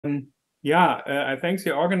I thank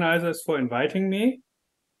the organizers for inviting me.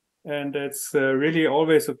 And it's really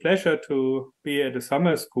always a pleasure to be at a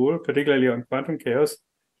summer school, particularly on quantum chaos.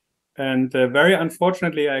 And very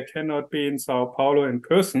unfortunately, I cannot be in Sao Paulo in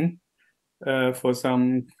person for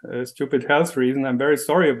some stupid health reason. I'm very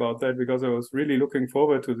sorry about that because I was really looking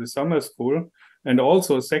forward to the summer school. And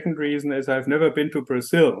also, second reason is I've never been to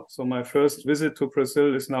Brazil. So my first visit to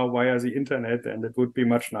Brazil is now via the internet, and it would be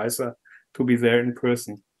much nicer to be there in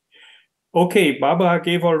person. Okay, Barbara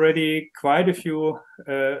gave already quite a few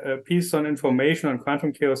pieces on information on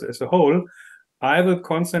quantum chaos as a whole. I will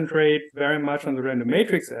concentrate very much on the random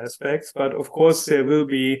matrix aspects, but of course there will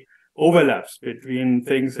be overlaps between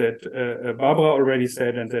things that Barbara already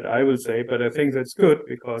said and that I will say, but I think that's good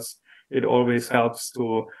because it always helps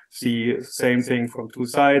to see the same thing from two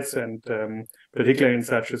sides, and particularly in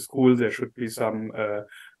such a school, there should be some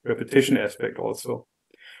repetition aspect also.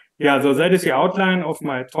 Yeah, so that is the outline of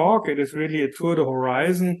my talk. It is really a tour de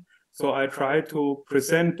horizon. So I try to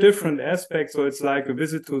present different aspects. So it's like a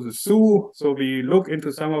visit to the zoo. So we look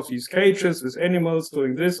into some of these cages with animals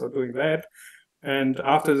doing this or doing that. And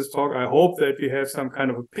after this talk, I hope that we have some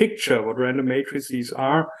kind of a picture what random matrices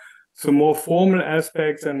are. So more formal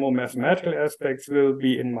aspects and more mathematical aspects will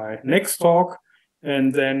be in my next talk.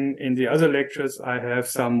 And then in the other lectures, I have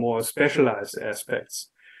some more specialized aspects.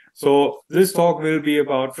 So this talk will be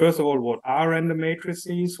about, first of all, what are random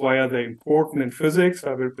matrices? Why are they important in physics?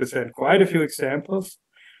 I will present quite a few examples.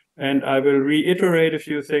 And I will reiterate a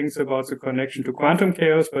few things about the connection to quantum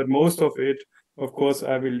chaos, but most of it, of course,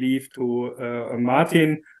 I will leave to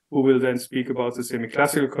Martin, who will then speak about the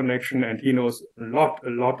semi-classical connection, and he knows a lot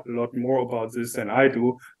more about this than I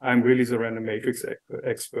do. I'm really the random matrix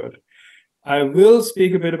expert. I will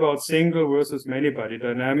speak a bit about single versus many-body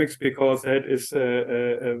dynamics because that is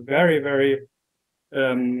a very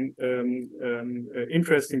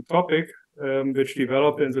interesting topic which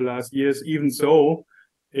developed in the last years, even though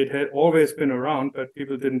it had always been around, but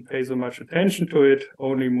people didn't pay so much attention to it.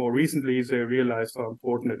 Only more recently, they realized how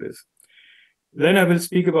important it is. Then I will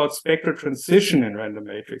speak about spectral transition in random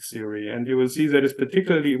matrix theory, and you will see that it's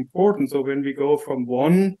particularly important. So when we go from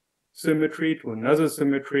one symmetry to another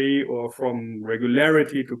symmetry, or from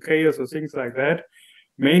regularity to chaos, or things like that.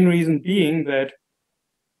 Main reason being that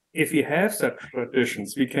if we have such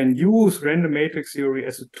traditions, we can use random matrix theory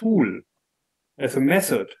as a tool, as a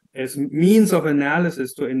method, as means of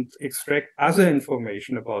analysis to extract other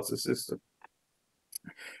information about the system.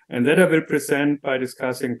 And that I will present by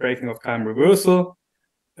discussing breaking of time reversal,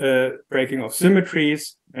 breaking of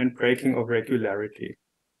symmetries, and breaking of regularity.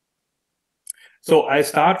 So I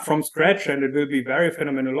start from scratch, and it will be very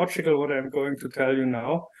phenomenological what I'm going to tell you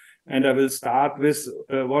now. And I will start with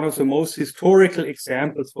one of the most historical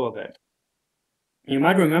examples for that. You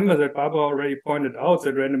might remember that Barbara already pointed out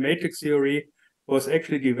that random matrix theory was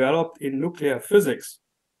actually developed in nuclear physics.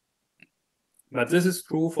 But this is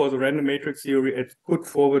true for the random matrix theory as put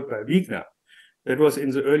forward by Wigner. That was in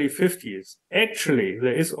the early 50s. Actually,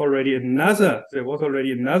 there was already another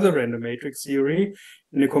random matrix theory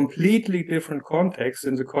in a completely different context,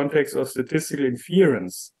 in the context of statistical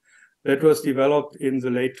inference, that was developed in the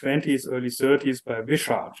late 20s, early 30s by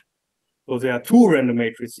Wishart. So there are two random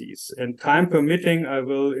matrices, and time permitting, I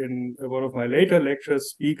will, in one of my later lectures,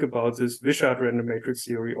 speak about this Wishart random matrix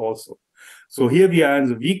theory also. So here we are in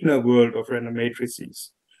the Wigner world of random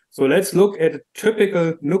matrices. So let's look at a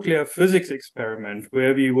typical nuclear physics experiment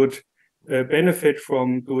where we would benefit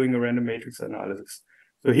from doing a random matrix analysis.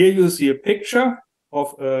 So here you see a picture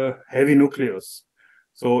of a heavy nucleus.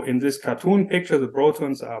 So in this cartoon picture, the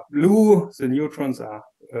protons are blue, the neutrons are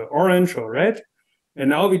orange or red. And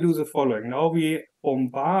now we do the following. Now we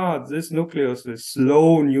bombard this nucleus with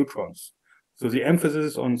slow neutrons. So the emphasis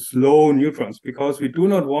is on slow neutrons because we do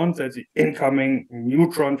not want that the incoming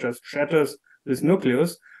neutron just shatters this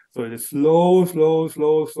nucleus. So it is slowly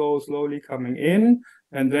coming in,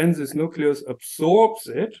 and then this nucleus absorbs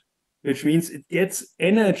it, which means it gets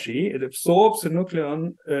energy. It absorbs the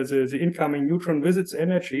nucleon, the incoming neutron with its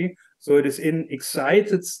energy. So it is in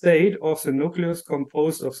excited state of the nucleus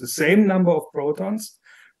composed of the same number of protons,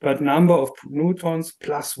 but number of neutrons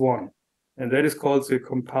plus one. And that is called the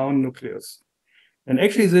compound nucleus. And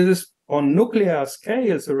actually, this is on nuclear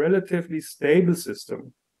scales a relatively stable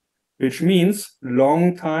system, which means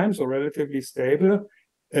long times or relatively stable.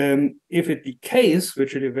 If it decays,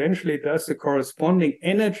 which it eventually does, the corresponding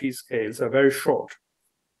energy scales are very short.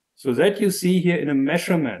 So that you see here in a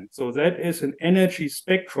measurement. So that is an energy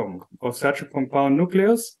spectrum of such a compound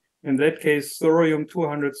nucleus. In that case,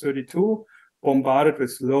 thorium-232 bombarded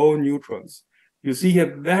with low neutrons. You see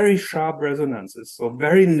here very sharp resonances, so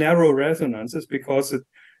very narrow resonances, because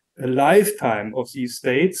lifetime of these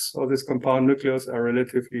states of this compound nucleus are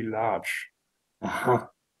relatively large.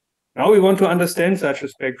 Now we want to understand such a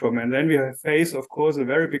spectrum, and then we face, of course, a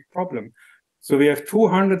very big problem. So we have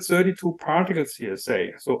 232 particles here,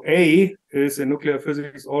 say. So A is in nuclear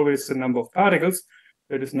physics always the number of particles.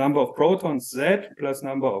 That is number of protons, Z, plus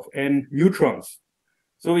number of N neutrons.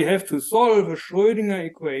 So we have to solve a Schrödinger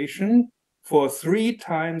equation for 3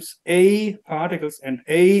 times A particles, and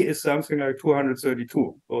A is something like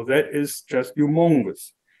 232. So that is just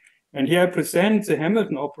humongous. And here I present the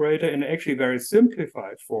Hamilton operator in actually very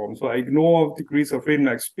simplified form. So I ignore degrees of freedom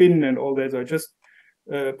like spin and all that. So I just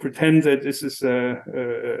pretend that this is,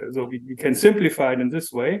 so we can simplify it in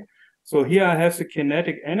this way. So here I have the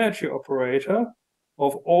kinetic energy operator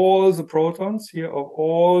of all the protons, here of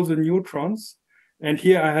all the neutrons. And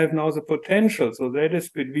here I have now the potential. So that is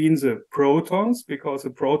between the protons, because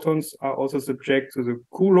the protons are also subject to the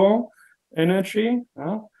Coulomb energy.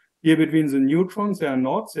 Here between the neutrons, they are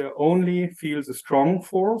not. They only feel the strong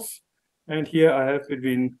force. And here I have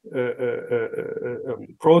between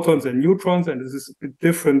protons and neutrons. And this is a bit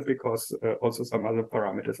different because also some other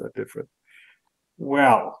parameters are different.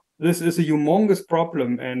 Well, this is a humongous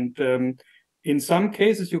problem. And in some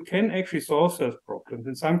cases, you can actually solve those problems.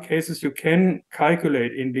 In some cases, you can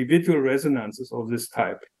calculate individual resonances of this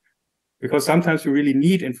type, because sometimes you really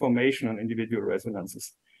need information on individual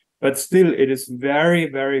resonances. But still, it is very,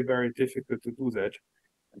 very, very difficult to do that.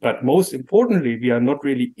 But most importantly, we are not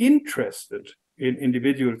really interested in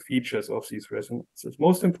individual features of these resonances.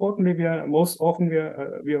 Most importantly, most often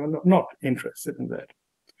we are not interested in that.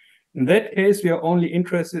 In that case, we are only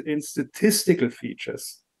interested in statistical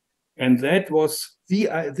features. And that was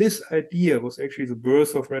this idea was actually the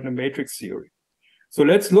birth of random matrix theory. So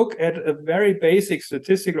let's look at a very basic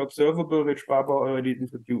statistical observable, which Barbara already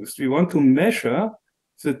introduced. We want to measure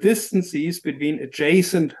the distances between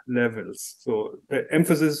adjacent levels. So the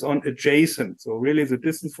emphasis is on adjacent. So really the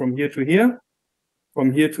distance from here to here,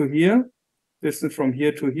 from here to here, distance from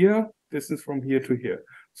here to here, distance from here to here.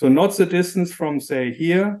 So not the distance from, say,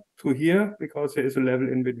 here to here, because there is a level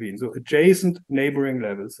in between. So adjacent neighboring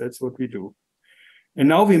levels, that's what we do. And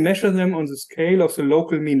now we measure them on the scale of the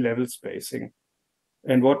local mean level spacing.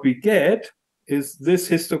 And what we get is this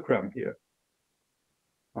histogram here.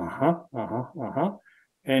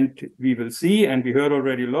 And we will see, and we heard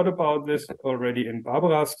already a lot about this already in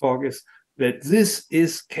Barbara's talk, is that this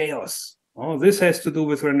is chaos. This has to do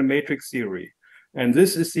with random matrix theory. And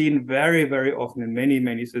this is seen very, very often in many,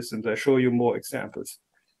 many systems. I show you more examples.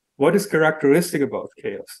 What is characteristic about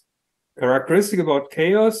chaos? Characteristic about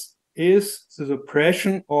chaos is the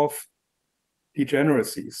suppression of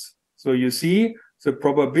degeneracies. So you see the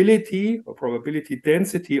probability or probability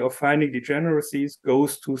density of finding degeneracies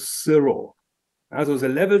goes to 0. So the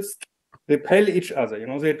levels repel each other. You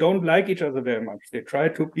know, they don't like each other very much. They try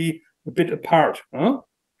to be a bit apart.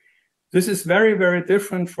 This is very, very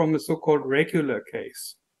different from the so-called regular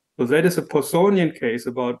case. So that is a Poissonian case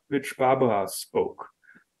about which Barbara spoke.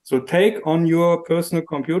 So take on your personal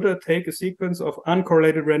computer, take a sequence of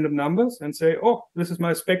uncorrelated random numbers and say, oh, this is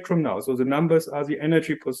my spectrum now. So the numbers are the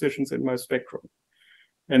energy positions in my spectrum.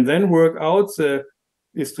 And then work out the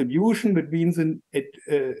distribution between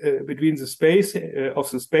the space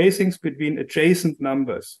of the spacings between adjacent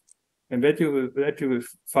numbers. And that you will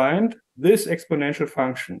find this exponential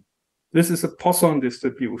function. This is a Poisson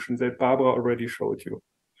distribution that Barbara already showed you.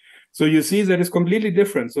 So you see that it's completely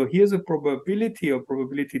different. So here's a probability or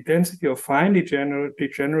probability density of fine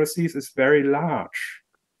degeneracies is very large,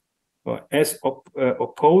 as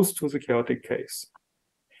opposed to the chaotic case.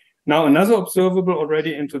 Now, another observable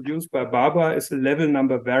already introduced by Barbara is the level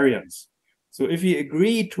number variance. So if we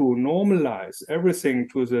agree to normalize everything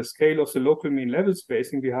to the scale of the local mean level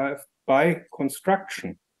spacing, we have by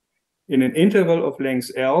construction in an interval of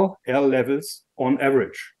length L levels on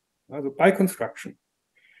average, so by construction.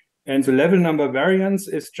 And the level number variance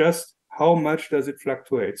is just how much does it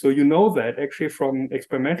fluctuate. So you know that actually from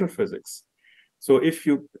experimental physics. So if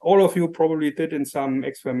all of you probably did in some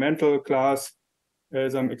experimental class,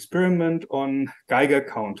 some experiment on Geiger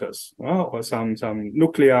counters or some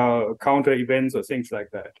nuclear counter events or things like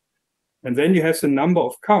that. And then you have the number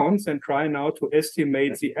of counts and try now to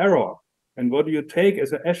estimate the error. And what do you take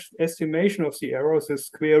as an estimation of the error is the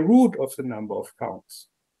square root of the number of counts.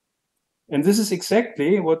 And this is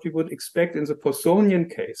exactly what you would expect in the Poissonian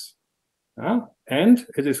case. And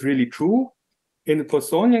it is really true. In the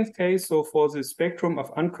Poissonian case, so for the spectrum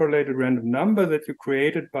of uncorrelated random number that you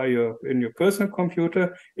created in your personal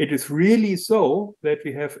computer, it is really so that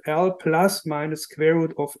we have L plus minus square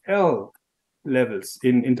root of L levels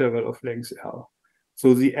in interval of length L.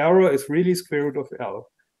 So the error is really square root of L.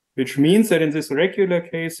 which means that in this regular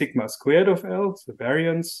case, sigma squared of L, the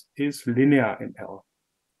variance is linear in L.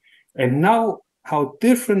 And now, how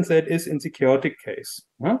different that is in the chaotic case.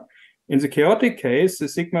 Huh? In the chaotic case, the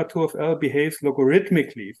sigma 2 of L behaves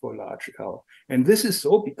logarithmically for large L. And this is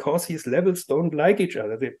so because these levels don't like each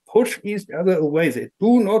other. They push each other away. They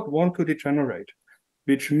do not want to degenerate,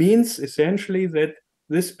 which means essentially that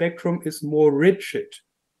this spectrum is more rigid.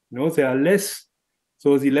 There are less,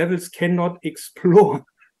 so the levels cannot explore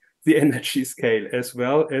the energy scale as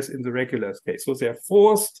well as in the regular case. So they are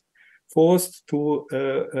forced to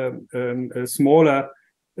a smaller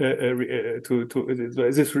to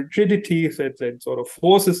this rigidity that sort of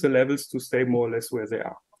forces the levels to stay more or less where they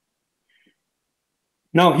are.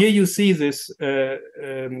 Now here you see this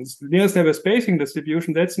nearest level spacing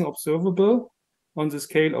distribution. That's an observable on the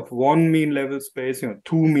scale of 1 mean level spacing or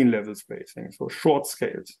 2 mean level spacing, so short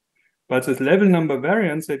scales. But this level number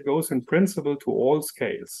variance, it goes in principle to all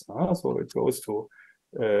scales. So it goes to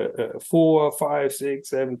 4, 5, 6,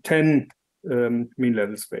 7, 10 mean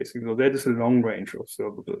level spacing. So that is a long range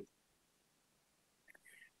observable.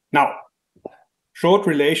 Now, short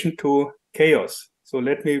relation to chaos. So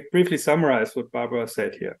let me briefly summarize what Barbara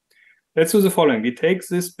said here. Let's do the following. We take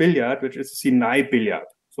this billiard, which is a Sinai billiard.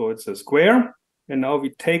 So it's a square, and now we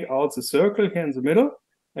take out the circle here in the middle,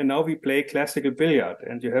 and now we play classical billiard.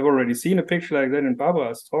 And you have already seen a picture like that in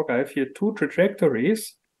Barbara's talk. I have here two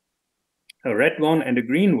trajectories, a red one and a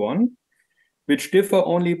green one, which differ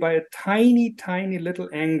only by a tiny, tiny little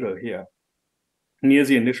angle here near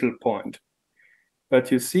the initial point. But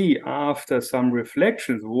you see, after some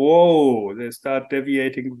reflections, whoa, they start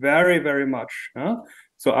deviating very, very much. Huh?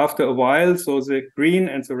 So after a while, so the green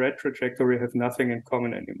and the red trajectory have nothing in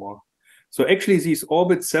common anymore. So actually, these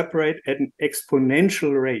orbits separate at an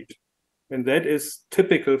exponential rate. And that is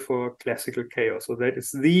typical for classical chaos. So that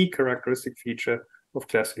is the characteristic feature of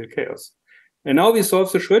classical chaos. And now we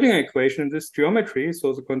solve the Schrödinger equation in this geometry.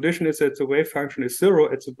 So the condition is that the wave function is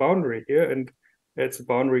 0 at the boundary here, and at the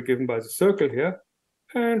boundary given by the circle here.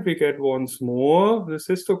 And we get once more this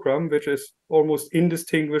histogram, which is almost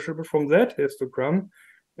indistinguishable from that histogram,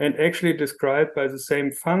 and actually described by the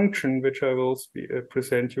same function, which I will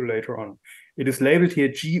present you later on. It is labeled here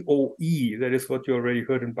GOE. That is what you already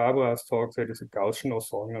heard in Barbara's talk. That is a Gaussian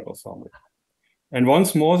orthogonal ensemble. And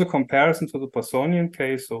once more, the comparison to the Poissonian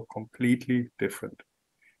case, so completely different.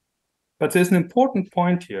 But there's an important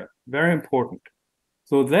point here, very important.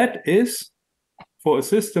 So that is for a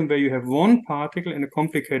system where you have one particle in a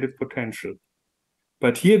complicated potential.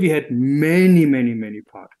 But here we had many, many, many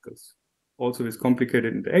particles, also with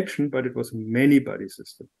complicated interaction, but it was a many-body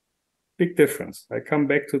system. Big difference. I come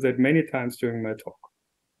back to that many times during my talk.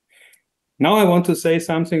 Now I want to say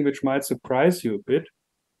something which might surprise you a bit.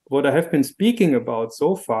 What I have been speaking about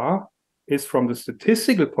so far is from the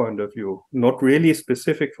statistical point of view, not really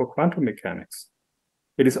specific for quantum mechanics.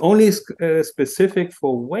 It is only specific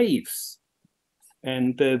for waves.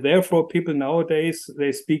 And therefore, people nowadays,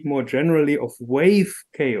 they speak more generally of wave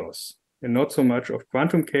chaos and not so much of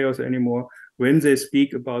quantum chaos anymore when they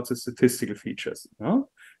speak about the statistical features. No?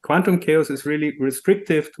 Quantum chaos is really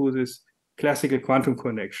restrictive to this classical quantum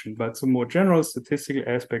connection, but the more general statistical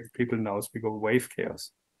aspect, people now speak of wave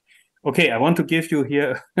chaos. Okay, I want to give you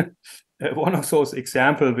here one of those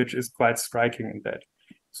examples which is quite striking in that.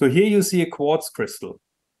 So here you see a quartz crystal.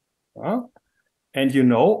 And you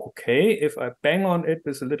know, okay, if I bang on it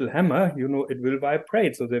with a little hammer, you know, it will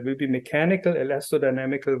vibrate. So there will be mechanical,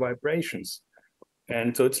 elastodynamical vibrations.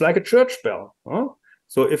 And so it's like a church bell.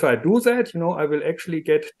 So if I do that, you know, I will actually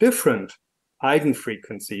get different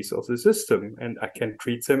eigenfrequencies of the system, and I can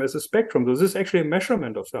treat them as a spectrum. So this is actually a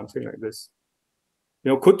measurement of something like this.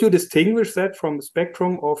 You know, could you distinguish that from the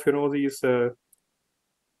spectrum of, you know, these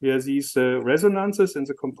resonances in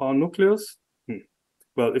the compound nucleus?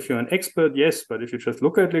 Well, if you're an expert, yes, but if you just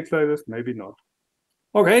look at it like this, maybe not.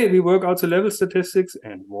 Okay, we work out the level statistics,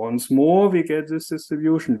 and once more we get this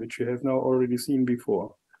distribution, which you have now already seen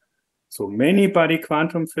before. So many-body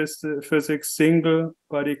quantum physics,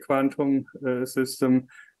 single-body quantum system,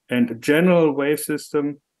 and a general wave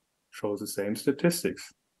system show the same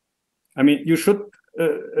statistics. I mean, you should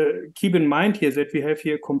keep in mind here that we have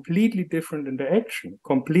here completely different interaction,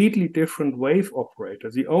 completely different wave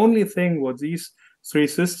operators. The only thing what these three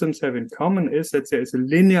systems have in common is that there is a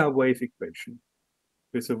linear wave equation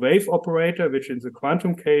with a wave operator, which in the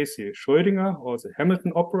quantum case here is Schrödinger or the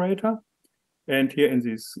Hamilton operator. And here in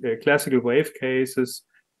these classical wave cases,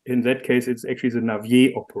 in that case, it's actually the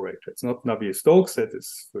Navier operator. It's not Navier-Stokes, that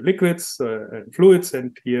is for liquids and fluids,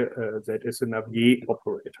 and here that is a Navier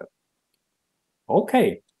operator.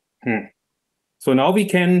 Okay. So now we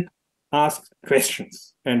can ask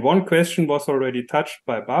questions. And one question was already touched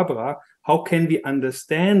by Barbara. How can we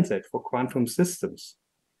understand that for quantum systems?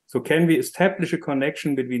 So can we establish a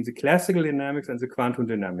connection between the classical dynamics and the quantum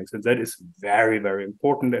dynamics? And that is very, very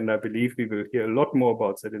important. And I believe we will hear a lot more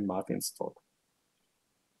about that in Martin's talk.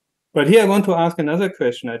 But here I want to ask another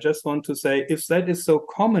question. I just want to say, if that is so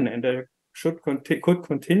common, and I could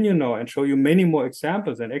continue now and show you many more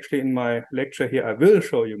examples, and actually in my lecture here, I will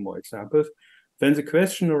show you more examples, then the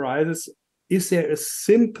question arises, is there a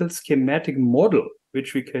simple schematic model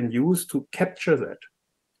which we can use to capture that?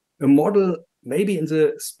 A model maybe in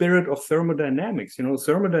the spirit of thermodynamics. You know,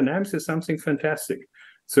 thermodynamics is something fantastic.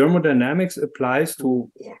 Thermodynamics applies to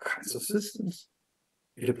all kinds of systems.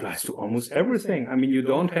 It applies to almost everything. I mean, you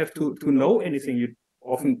don't have to know anything. You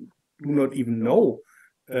often do not even know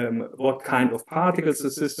what kind of particles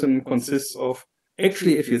the system consists of.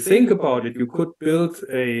 Actually, if you think about it, you could build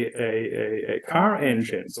a car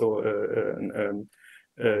engine, so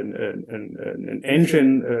an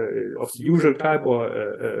engine of the usual type, or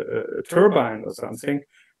a turbine or something,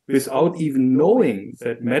 without even knowing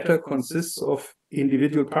that matter consists of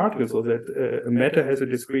individual particles, or that matter has a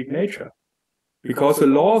discrete nature. Because the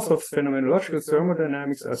laws of phenomenological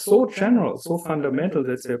thermodynamics are so general, so fundamental,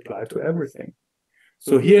 that they apply to everything.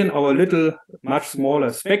 So here in our little, much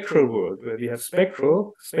smaller spectral world, where we have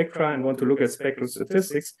spectra and want to look at spectral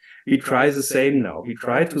statistics, we try the same now. We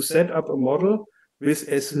try to set up a model with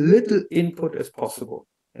as little input as possible.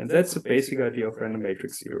 And that's the basic idea of random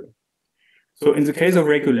matrix theory. So in the case of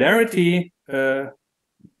regularity,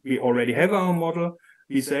 we already have our model.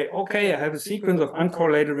 We say, okay, I have a sequence of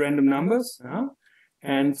uncorrelated random numbers.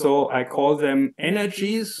 And so I call them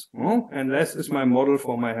energies, and this is my model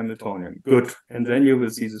for my Hamiltonian. Good. And then you will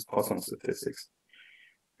see this Poisson statistics.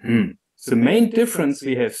 The main difference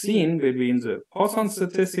we have seen between the Poisson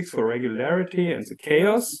statistics for regularity and the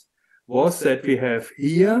chaos was that we have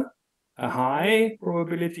here a high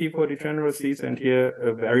probability for degeneracies and here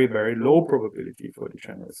a very, very low probability for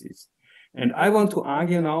degeneracies. And I want to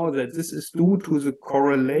argue now that this is due to the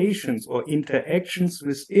correlations or interactions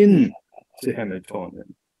within the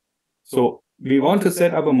Hamiltonian. So we want to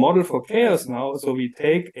set up a model for chaos now. So we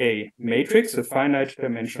take a matrix, a finite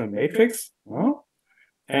dimensional matrix,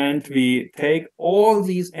 and we take all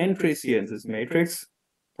these entries here in this matrix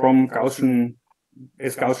from Gaussian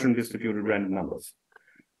distributed random numbers.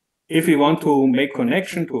 If we want to make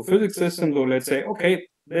connection to a physics system, so let's say, okay,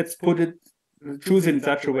 let's choose it in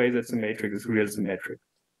such a way that the matrix is real symmetric.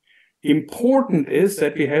 Important is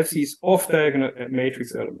that we have these off-diagonal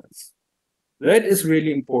matrix elements. That is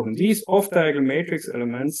really important. These off-diagonal matrix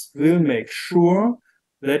elements will make sure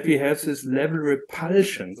that we have this level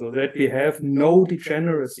repulsion, so that we have no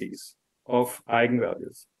degeneracies of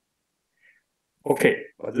eigenvalues. Okay,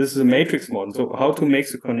 but this is a matrix model. So how to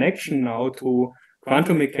make the connection now to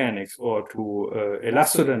quantum mechanics or to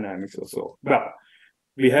elastodynamics or so? Well,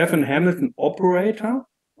 we have a Hamilton operator,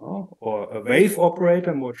 or a wave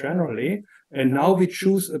operator more generally, and now we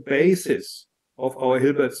choose a basis of our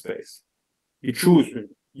Hilbert space. You choose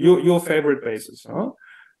your favorite basis.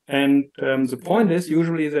 And the point is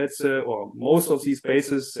usually that, or most of these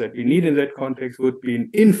bases that we need in that context would be an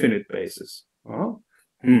infinite basis.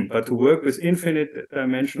 But to work with infinite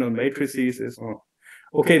dimensional matrices is,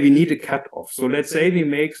 okay, we need a cutoff. So let's say we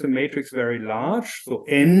make the matrix very large. So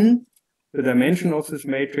n, the dimension of this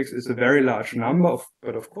matrix, is a very large number.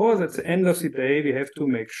 But of course, at the end of the day, we have to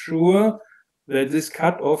make sure that this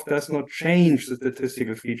cutoff does not change the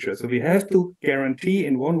statistical feature. So we have to guarantee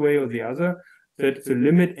in one way or the other that the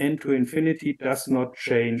limit n to infinity does not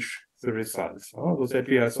change the results. So that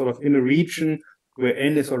we are sort of in a region where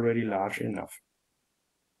n is already large enough.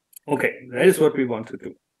 Okay, that is what we want to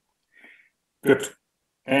do. Good.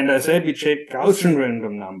 And I said we check Gaussian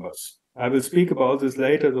random numbers. I will speak about this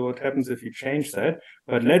later, so what happens if you change that.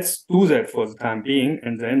 But let's do that for the time being,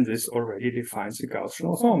 and then this already defines the Gaussian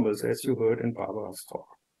ensembles, as you heard in Barbara's talk.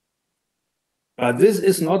 But this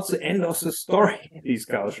is not the end of the story, these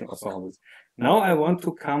Gaussian ensembles. Now I want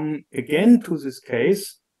to come again to this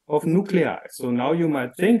case of nuclei. So now you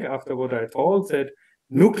might think, after what I told, that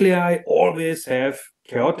nuclei always have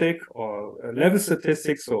chaotic or level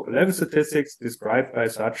statistics, so level statistics described by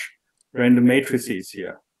such random matrices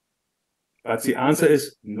here. But the answer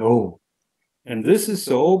is no. And this is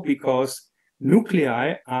so because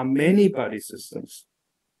nuclei are many-body systems.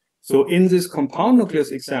 So in this compound nucleus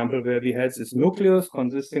example, where we had this nucleus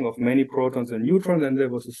consisting of many protons and neutrons, and there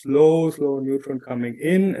was a slow neutron coming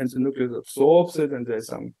in, and the nucleus absorbs it, and there's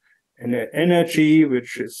some energy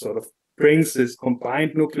which is sort of brings this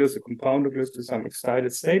combined nucleus, the compound nucleus, to some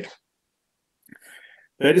excited state.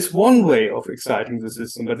 That is one way of exciting the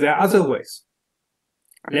system, but there are other ways.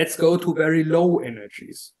 Let's go to very low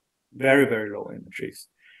energies, very, very low energies.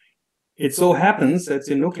 It so happens that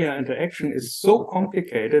the nuclear interaction is so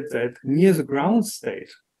complicated that near the ground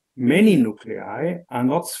state, many nuclei are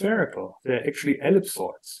not spherical. They're actually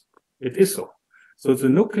ellipsoids. It is so. So the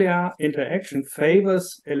nuclear interaction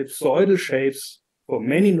favors ellipsoidal shapes for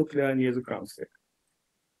many nuclei near the ground state.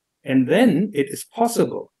 And then it is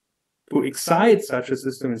possible to excite such a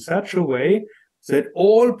system in such a way that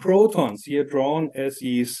all protons here drawn as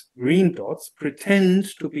these green dots pretend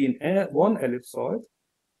to be in one ellipsoid,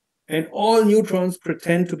 and all neutrons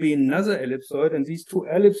pretend to be another ellipsoid, and these two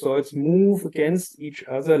ellipsoids move against each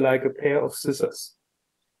other like a pair of scissors.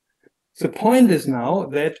 The point is now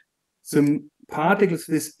that the particles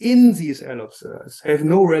within these ellipsoids have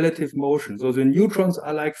no relative motion. So the neutrons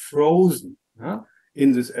are like frozen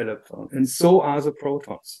in this ellipsoid, and so are the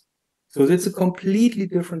protons. So it's a completely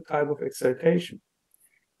different type of excitation.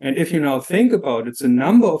 And if you now think about it, the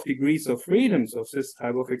number of degrees of freedoms of this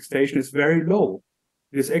type of excitation is very low.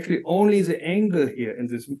 It is actually only the angle here in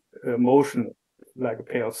this motion, like a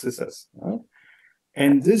pair of scissors.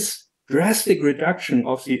 And this drastic reduction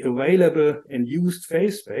of the available and used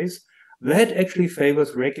phase space, that actually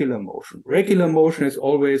favors regular motion. Regular motion is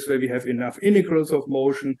always where we have enough integrals of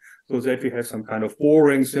motion so that we have some kind of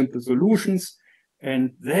boring, simple solutions.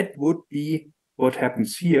 And that would be what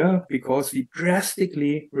happens here, because we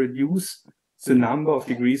drastically reduce the number of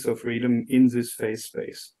degrees of freedom in this phase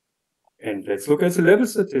space. And let's look at the level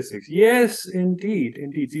statistics. Yes, indeed.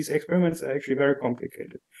 These experiments are actually very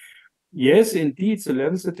complicated. Yes, indeed, the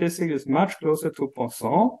level statistic is much closer to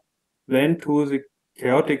Poisson than to the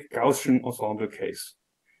chaotic Gaussian ensemble case.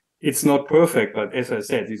 It's not perfect, but as I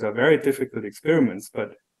said, these are very difficult experiments.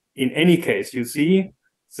 But in any case, you see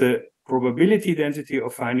the probability density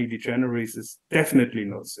of finding degeneracies is definitely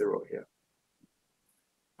not zero here.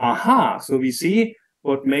 Aha, so we see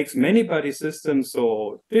what makes many-body systems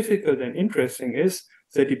so difficult and interesting is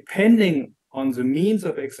that depending on the means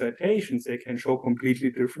of excitations, they can show completely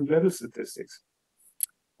different level statistics.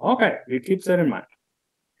 Okay, we keep that in mind.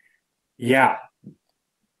 Yeah.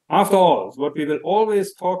 After all, what we will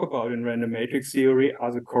always talk about in random matrix theory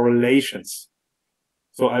are the correlations.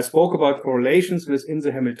 So I spoke about correlations within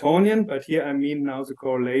the Hamiltonian, but here I mean now the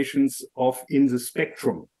correlations in the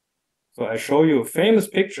spectrum. So I show you a famous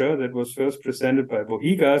picture that was first presented by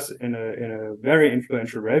Bohigas in a very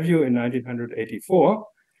influential review in 1984.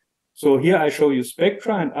 So here I show you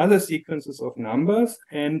spectra and other sequences of numbers,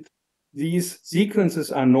 and these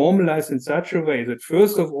sequences are normalized in such a way that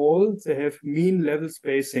first of all, they have mean level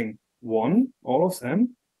spacing 1, all of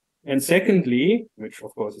them. And secondly, which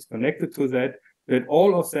of course is connected to that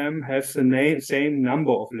all of them have the same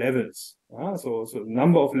number of levels. So the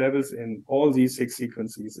number of levels in all these 6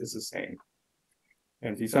 sequences is the same.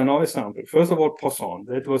 And these are now examples. First of all, Poisson.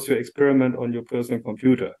 That was your experiment on your personal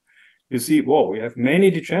computer. You see, whoa, we have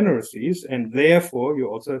many degeneracies, and therefore you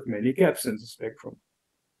also have many gaps in the spectrum.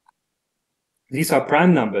 These are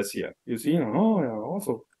prime numbers here. You see,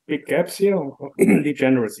 also big gaps here on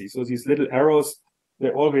degeneracy. So these little arrows, they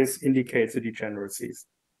always indicate the degeneracies.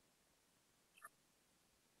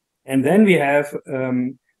 And then we have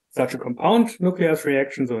such a compound nucleus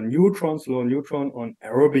reaction, so neutrons, low neutron on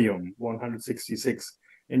erbium 166.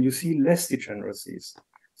 And you see less degeneracies.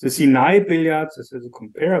 The C9 billiards, this is a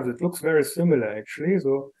compare, it looks very similar actually.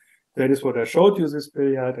 So that is what I showed you, this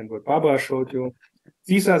billiard, and what Barbara showed you.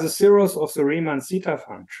 These are the zeros of the Riemann zeta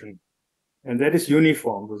function. And that is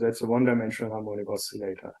uniform, so that's a one-dimensional harmonic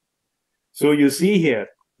oscillator. So you see here,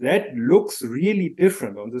 that looks really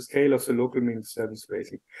different on the scale of the local mean level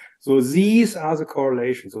spacing. So these are the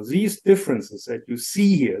correlations. So these differences that you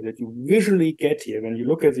see here, that you visually get here when you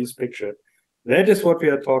look at this picture, that is what we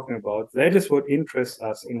are talking about. That is what interests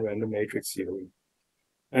us in random matrix theory.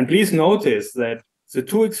 And please notice that the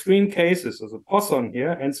 2 extreme cases, so the Poisson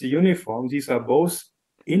here and the uniform, these are both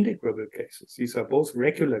integrable cases. These are both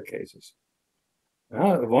regular cases.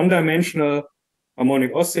 A one-dimensional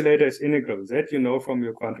harmonic oscillator is integral. That you know from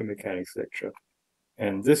your quantum mechanics lecture.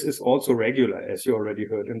 And this is also regular, as you already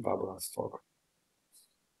heard in Barbara's talk.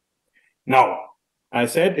 Now, I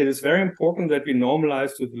said it is very important that we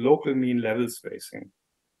normalize to the local mean level spacing.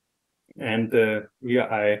 And here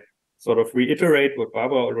I sort of reiterate what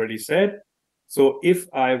Barbara already said. So if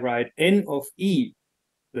I write n of E,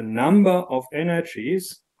 the number of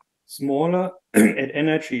energies smaller at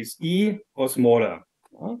energies E or smaller.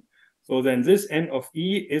 So then this n of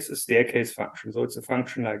E is a staircase function. So it's a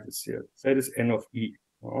function like this here. That is n of E.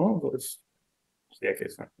 So it's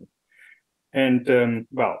staircase function. And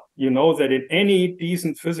well, you know that in any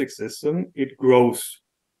decent physics system, it grows.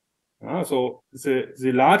 So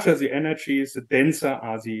the larger the energies, the denser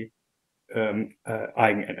are the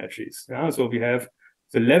eigenenergies. So we have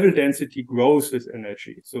the level density grows with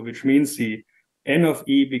energy. So which means the N of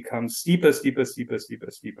E becomes steeper, steeper, steeper, steeper,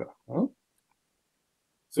 steeper.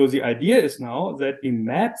 So the idea is now that we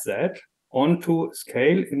map that onto a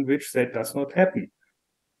scale in which that does not happen,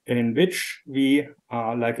 in which we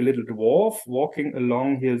are like a little dwarf walking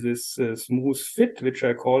along here this smooth fit, which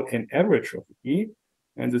I call an average of E.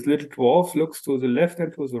 And this little dwarf looks to the left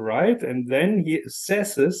and to the right, and then he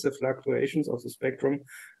assesses the fluctuations of the spectrum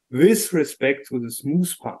with respect to the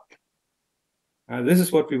smooth part. This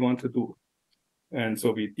is what we want to do. And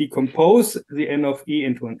so we decompose the N of E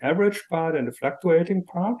into an average part and a fluctuating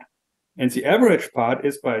part. And the average part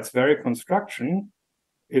is, by its very construction,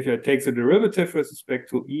 if I take the derivative with respect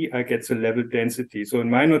to E, I get the level density. So in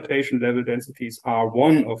my notation, level density is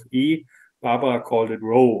R1 of E. Barbara called it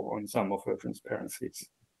rho on some of her transparencies.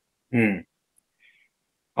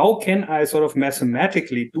 How can I sort of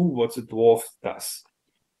mathematically do what the dwarf does?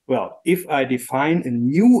 Well, if I define a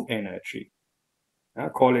new energy,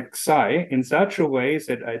 call it psi, in such a way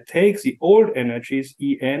that I take the old energies,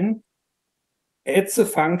 En, add the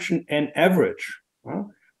function N average,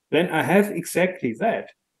 then I have exactly that.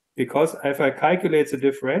 Because if I calculate the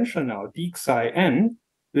differential now, d psi n,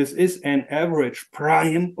 this is an average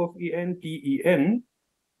prime of En, den.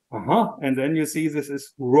 And then you see this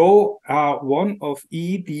is rho R1 of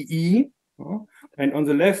E dE. And on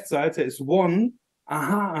the left side, there is 1.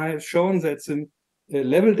 I have shown that the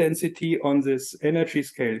level density on this energy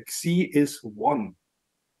scale Xi is 1.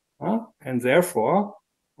 And therefore,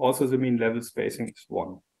 also the mean level spacing is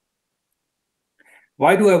 1.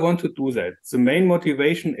 Why do I want to do that? The main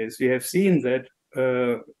motivation is we have seen that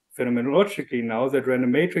phenomenologically now that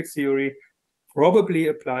random matrix theory probably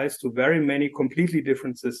applies to very many completely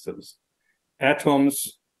different systems.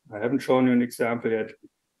 Atoms, I haven't shown you an example yet.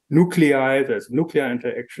 Nuclei, there's nuclear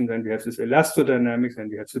interaction, then we have this elastodynamics,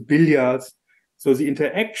 and we have the billiards. So the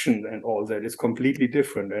interaction and all that is completely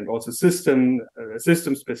different, and also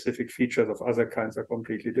system-specific features of other kinds are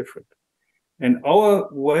completely different. And our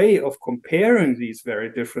way of comparing these very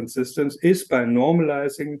different systems is by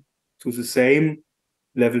normalizing to the same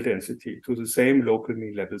level density, to the same local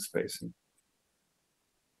mean level spacing.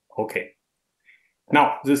 Okay.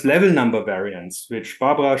 Now, this level number variance, which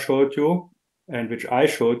Barbara showed you and which I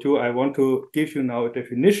showed you, I want to give you now a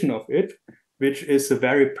definition of it, which is a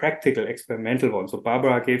very practical experimental one. So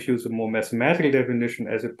Barbara gave you the more mathematical definition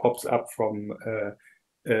as it pops up from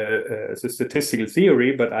the statistical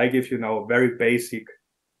theory, but I give you now a very basic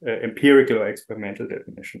empirical or experimental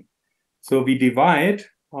definition. So we divide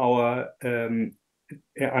our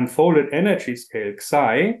unfolded energy scale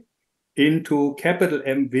psi into capital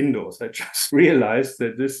M windows. I just realized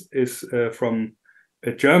that this is from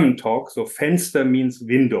a German talk. So Fenster means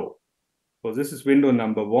window. So this is window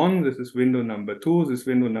number 1, this is window number 2, this is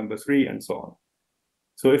window number 3, and so on.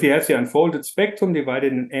 So if you have the unfolded spectrum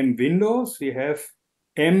divided in M windows, we have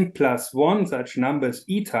M plus 1 such numbers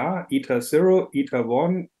eta 0, eta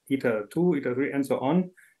 1, eta 2, eta 3, and so on,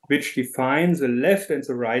 which define the left and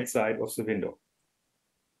the right side of the window.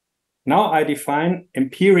 Now I define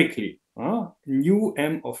empirically nu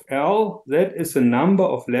M of L, that is the number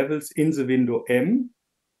of levels in the window M,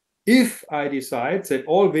 if I decide that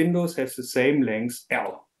all windows have the same length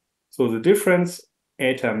L. So the difference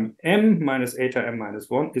eta M minus eta M minus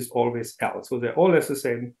 1 is always L. So they all have the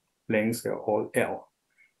same length, they're all L.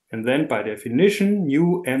 And then by definition,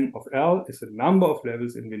 nu M of L is the number of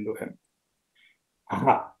levels in window M.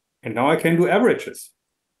 And now I can do averages.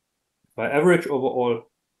 I average over all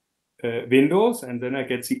windows, and then I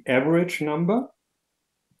get the average number.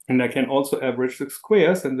 And I can also average the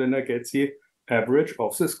squares, and then I get the average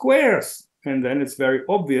of the squares. And then it's very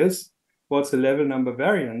obvious what the level number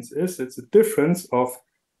variance is. It's a difference of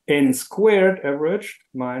n squared averaged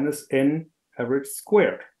minus n average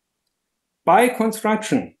squared. By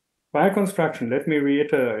construction, let me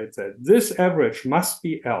reiterate that this average must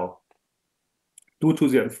be L due to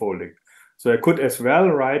the unfolding. So I could as well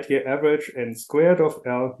write here average n squared of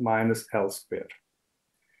L minus L squared.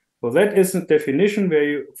 So that is a definition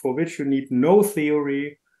for which you need no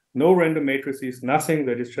theory, no random matrices, nothing.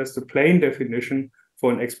 That is just a plain definition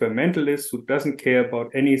for an experimentalist who doesn't care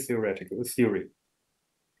about any theoretical theory.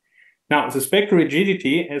 Now, the spectral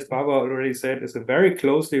rigidity, as Barbara already said, is a very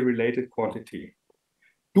closely related quantity.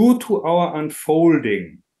 Due to our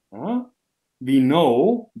unfolding, we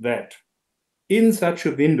know that in such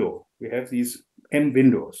a window, we have these M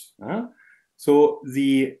windows. So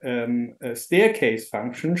the staircase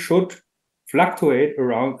function should fluctuate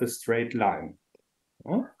around a straight line.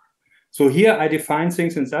 So here I define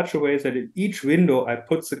things in such a way that in each window I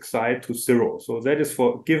put the xi to 0. So that is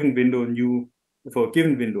for a given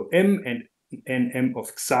window M, and M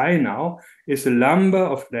of xi now is the number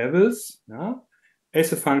of levels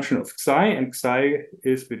as a function of xi, and xi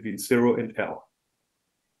is between 0 and L.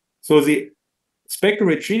 So the spectral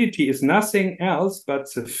rigidity is nothing else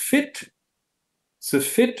but the fit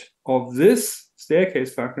of this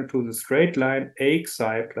staircase function to the straight line A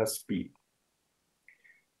xi plus B.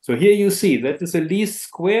 So here you see that is a least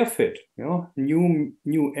square fit,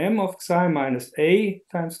 nu M of xi minus A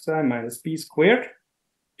times xi minus B squared,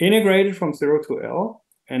 integrated from 0 to L,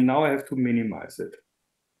 and now I have to minimize it.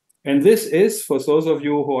 And this is, for those of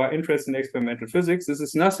you who are interested in experimental physics, this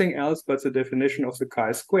is nothing else but the definition of the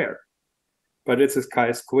chi-squared. But it's a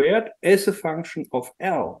chi-squared as a function of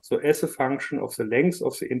L, so as a function of the length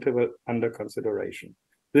of the interval under consideration.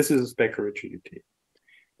 This is a spectral rigidity.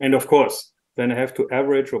 And of course, then I have to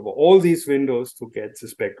average over all these windows to get the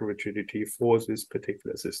spectral rigidity for this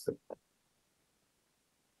particular system.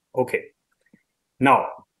 Okay, now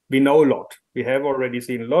we know a lot. We have already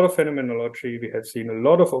seen a lot of phenomenology. We have seen a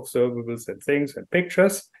lot of observables and things and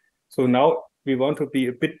pictures. So now we want to be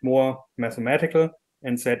a bit more mathematical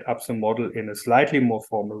and set up the model in a slightly more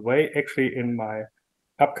formal way. Actually, in my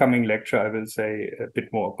upcoming lecture, I will say a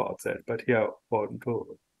bit more about that. But here I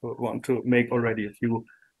want to make already a few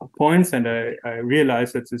points, and I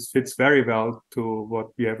realize that this fits very well to what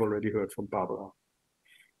we have already heard from Barbara.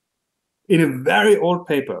 In a very old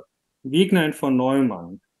paper, Wigner and von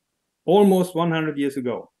Neumann, almost 100 years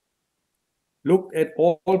ago, looked at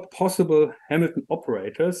all possible Hamilton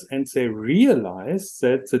operators, and they realized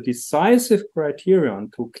that the decisive criterion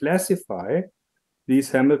to classify these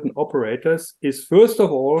Hamilton operators is, first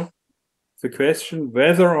of all, the question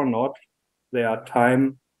whether or not they are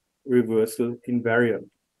time reversal invariant.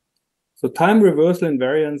 So time reversal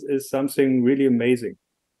invariance is something really amazing.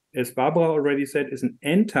 As Barbara already said, it's an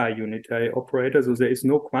anti-unitary operator, so there is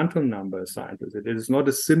no quantum number assigned with it. It is not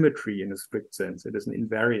a symmetry in a strict sense. It is an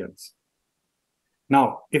invariance.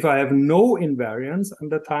 Now, if I have no invariance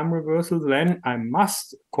under time reversal, then I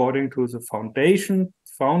must, according to the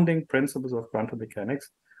founding principles of quantum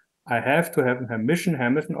mechanics, I have to have a Hermitian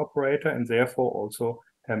Hamilton operator, and therefore also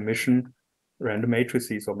Hermitian random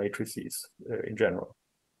matrices or matrices in general.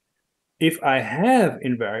 If I have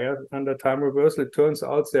invariance under time reversal, it turns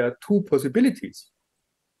out there are two possibilities,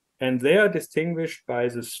 and they are distinguished by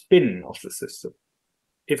the spin of the system.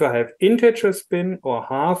 If I have integer spin or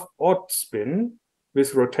half odd spin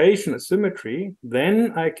with rotation asymmetry,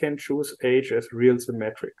 then I can choose H as real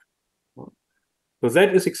symmetric. So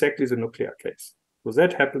that is exactly the nuclear case. So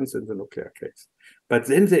that happens in the nuclear case. But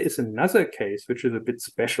then there is another case which is a bit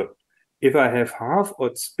special. If I have half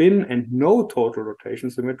odd spin and no total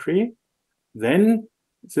rotation symmetry, then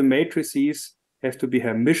the matrices have to be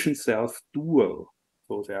Hermitian self-dual.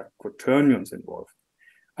 So there are quaternions involved.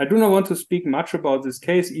 I do not want to speak much about this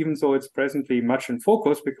case, even though it's presently much in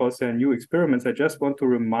focus because there are new experiments. I just want to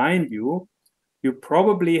remind you, you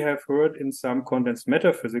probably have heard in some condensed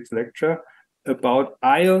matter physics lecture about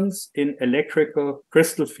ions in electrical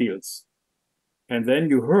crystal fields. And then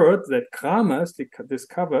you heard that Kramer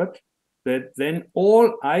discovered that then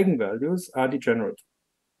all eigenvalues are degenerate.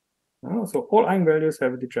 So all eigenvalues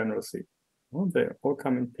have a degeneracy. They all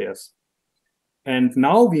come in pairs. And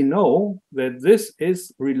now we know that this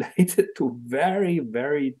is related to very,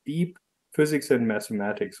 very deep physics and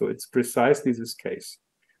mathematics. So it's precisely this case.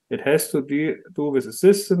 It has to do with the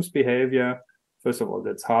system's behavior. First of all,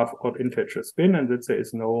 that's half odd integer spin, and that there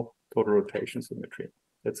is no total rotation symmetry.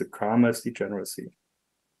 That's a Kramer's degeneracy.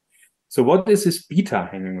 So what is this beta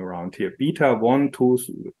hanging around here? Beta 1, 2,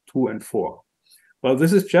 and 4. Well,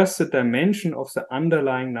 this is just the dimension of the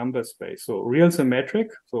underlying number space. So real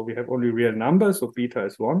symmetric, so we have only real numbers, so beta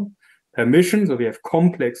is 1. Hermitian, so we have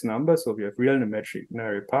complex numbers, so we have real and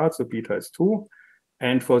imaginary parts, so beta is 2.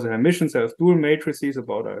 And for the Hermitian self-dual matrices,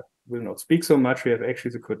 about I will not speak so much, we have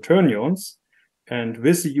actually the quaternions. And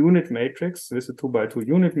with the unit matrix, with the 2 by 2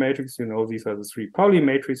 unit matrix, you know, these are the 3 Pauli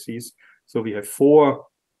matrices. So we have 4,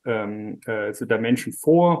 it's a dimension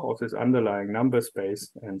 4 of this underlying number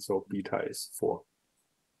space, and so beta is 4.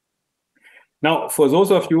 Now, for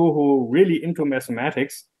those of you who are really into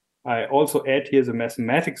mathematics, I also add here the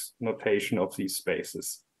mathematics notation of these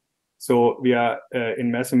spaces. So we are,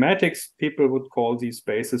 in mathematics, people would call these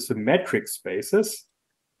spaces symmetric spaces.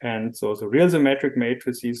 And so the real symmetric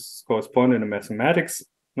matrices correspond in a mathematics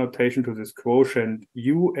notation to this quotient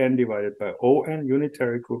UN divided by ON,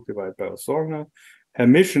 unitary group divided by orthogonal.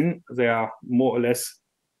 Hermitian, they are more or less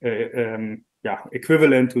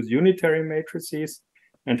equivalent to the unitary matrices.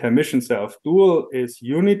 And Hermitian self-dual is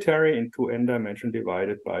unitary in 2 n-dimension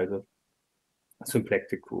divided by the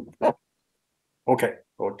symplectic group. Okay,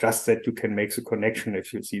 or just that you can make the connection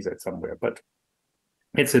if you see that somewhere, but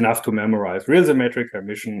it's enough to memorize real symmetric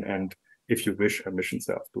Hermitian and, if you wish, Hermitian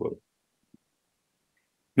self-dual.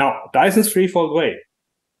 Now, Dyson's threefold way.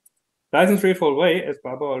 Dyson's threefold way, as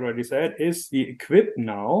Barbara already said, is we equip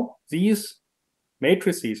now these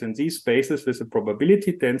matrices in these spaces with a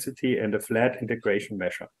probability density and a flat integration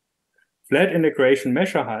measure. Flat integration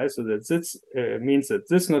measure high, so that this means that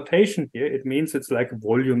this notation here, it means it's like a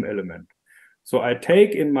volume element. So I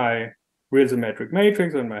take in my real symmetric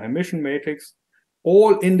matrix and my Hermitian matrix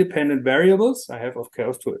all independent variables. I have, of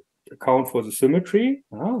course, to account for the symmetry.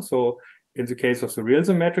 So in the case of the real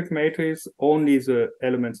symmetric matrix, only the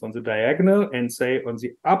elements on the diagonal and say on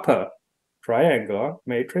the upper triangular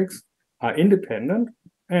matrix are independent,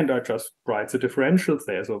 and I just write the differentials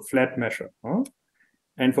there, so flat measure.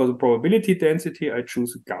 And for the probability density, I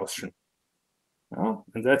choose a Gaussian.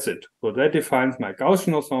 And that's it. So that defines my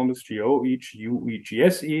Gaussian ensembles, GO each, U E,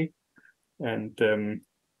 GSE, and the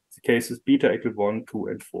cases beta equal 1, 2,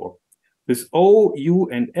 and 4. With O, U,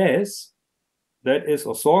 and S, that is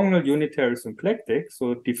orthogonal unitary symplectic,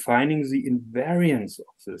 so defining the invariance of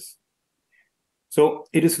this. So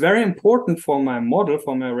it is very important for my model,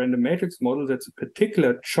 for my random matrix model, that's a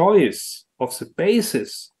particular choice of the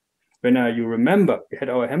basis. When you remember, we had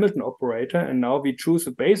our Hamilton operator, and now we choose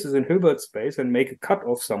a basis in Hilbert space and make a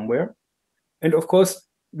cutoff somewhere. And of course,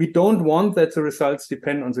 we don't want that the results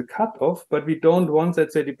depend on the cutoff, but we don't want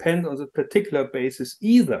that they depend on the particular basis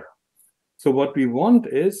either. So what we want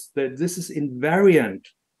is that this is invariant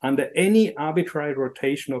under any arbitrary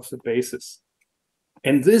rotation of the basis.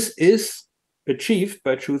 And this is achieved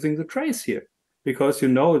by choosing the trace here, because you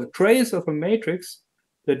know the trace of a matrix,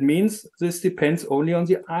 that means this depends only on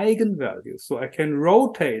the eigenvalues. So I can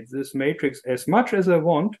rotate this matrix as much as I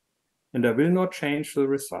want, and I will not change the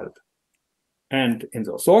result. And in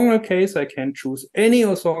the orthogonal case, I can choose any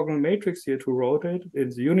orthogonal matrix here to rotate. In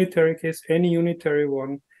the unitary case, any unitary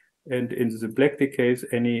one, and in the symplectic case,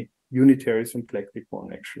 any unitary symplectic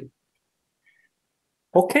one, actually.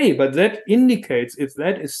 Okay, but that indicates, if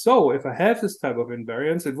that is so, if I have this type of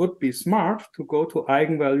invariance, it would be smart to go to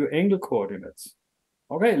eigenvalue angle coordinates.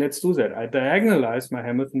 Okay, let's do that. I diagonalize my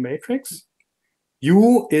Hamilton matrix.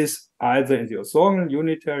 U is either in the orthogonal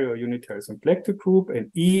unitary or unitary symplectic group,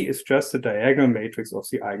 and E is just the diagonal matrix of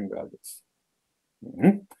the eigenvalues.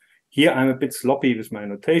 Here I'm a bit sloppy with my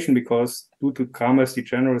notation because due to Cramer's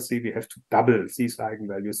degeneracy, we have to double these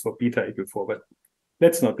eigenvalues for beta equal 4, but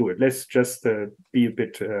let's not do it. Let's just be a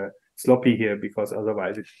bit sloppy here, because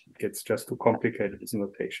otherwise it gets just too complicated with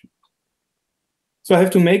notation. So I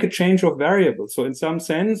have to make a change of variables. So in some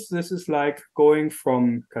sense, this is like going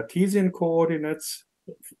from Cartesian coordinates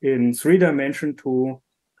in 3 dimension to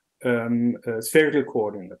spherical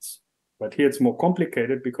coordinates. But here it's more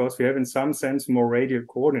complicated because we have in some sense more radial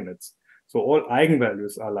coordinates. So all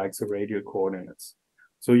eigenvalues are like the radial coordinates.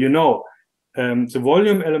 So you know, the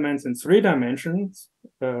volume elements in 3 dimensions,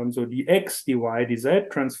 so dx, dy,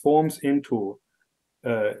 dz transforms into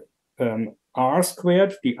r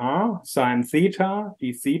squared dr sine theta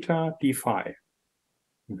d theta d phi.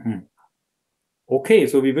 Okay,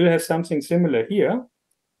 so we will have something similar here.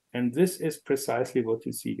 And this is precisely what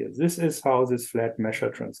you see here. This is how this flat measure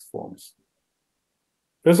transforms.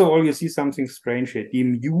 First of all, you see something strange here, d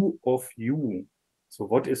mu of u. So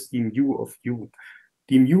what is d mu of u?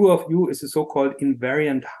 D mu of u is a so-called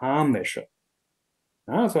invariant Haar measure.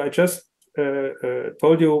 So I just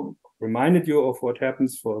reminded you of what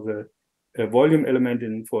happens for the volume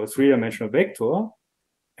element for a 3-dimensional vector.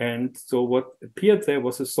 And so what appeared there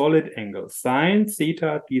was a solid angle, sine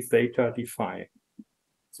theta d theta d phi.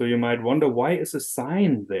 So you might wonder, why is a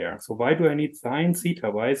sine there? So why do I need sine theta?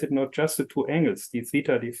 Why is it not just the 2 angles, d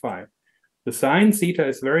theta, d phi? The sine theta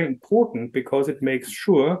is very important because it makes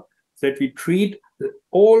sure that we treat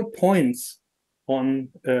all points on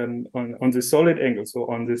the solid angle, so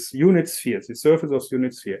on this unit sphere, the surface of the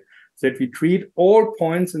unit sphere, that we treat all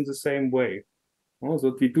points in the same way.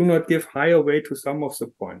 So we do not give higher weight to some of the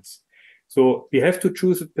points. So we have to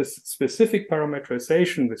choose a specific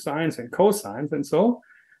parameterization with sines and cosines, and so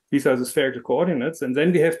these are the spherical coordinates. And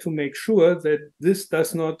then we have to make sure that this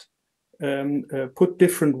does not put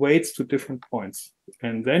different weights to different points.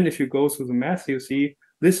 And then if you go through the math, you see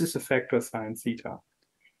this is a factor sine theta.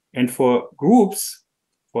 And for groups,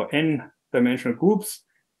 for n-dimensional groups,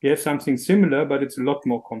 we have something similar, but it's a lot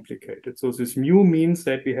more complicated. So this mu means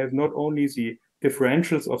that we have not only the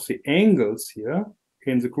differentials of the angles here,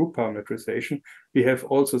 in the group parametrization, we have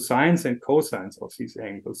also sines and cosines of these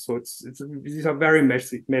angles. So these are very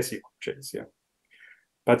messy objects here.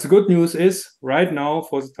 But the good news is, right now,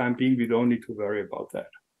 for the time being, we don't need to worry about that.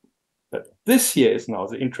 But this here is now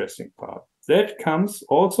the interesting part. That comes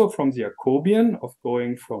also from the Jacobian of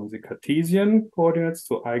going from the Cartesian coordinates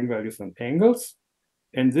to eigenvalues and angles.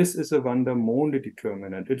 And this is a Vandermonde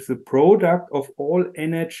determinant. It's the product of all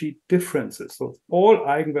energy differences. So all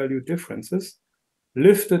eigenvalue differences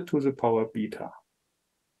lifted to the power beta.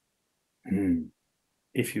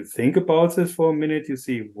 If you think about this for a minute, you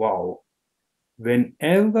see, wow,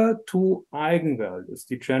 whenever two eigenvalues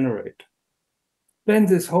degenerate, then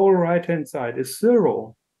this whole right-hand side is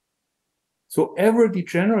 0. So every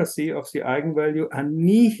degeneracy of the eigenvalue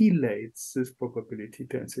annihilates this probability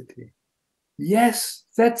density. Yes,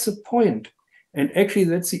 that's the point. And actually,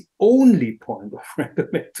 that's the only point of random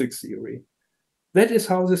matrix theory. That is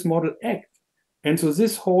how this model acts. And so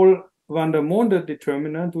this whole Vandermonde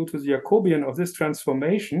determinant due to the Jacobian of this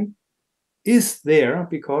transformation is there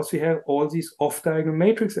because we have all these off-diagonal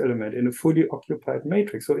matrix elements in a fully occupied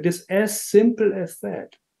matrix. So it is as simple as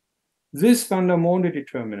that. This Vandermonde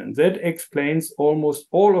determinant, that explains almost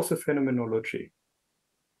all of the phenomenology.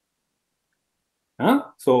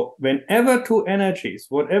 So whenever two energies,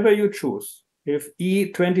 whatever you choose, if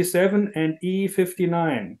E27 and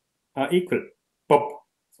E59 are equal, pop,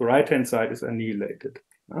 the right-hand side is annihilated.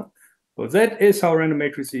 So that is how random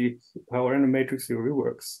matrix theory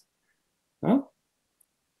works.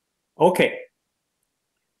 Okay.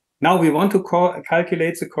 Now we want to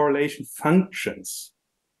calculate the correlation functions.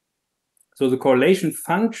 So the correlation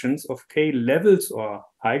functions of k levels or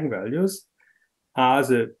eigenvalues are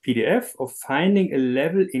the PDF of finding a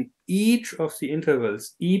level in each of the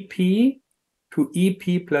intervals EP to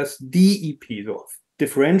EP plus DEP, so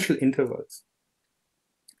differential intervals.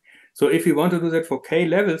 So if we want to do that for k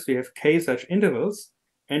levels, we have k such intervals,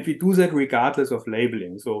 and we do that regardless of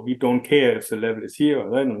labeling. So we don't care if the level is here or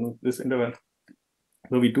then this interval.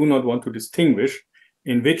 So we do not want to distinguish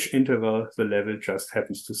in which interval the level just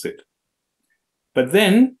happens to sit. But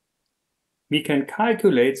then we can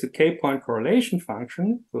calculate the k-point correlation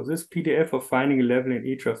function, so this PDF of finding a level in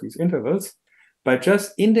each of these intervals, by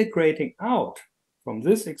just integrating out from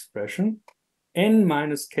this expression n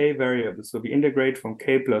minus k variables. So we integrate from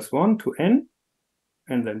k plus 1 to n,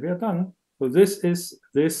 and then we are done. So this is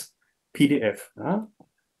this PDF.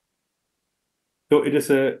 So it is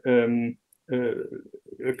a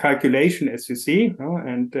calculation, as you see,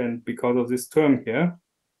 and because of this term here,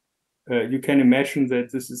 you can imagine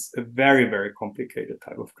that this is a very, very complicated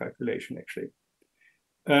type of calculation, actually.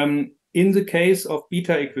 In the case of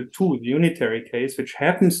beta equal 2, the unitary case, which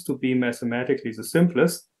happens to be mathematically the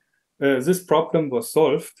simplest, this problem was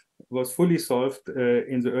fully solved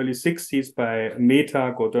in the early 60s by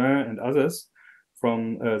Mehta, Godin, and others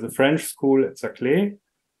from the French school at Saclay.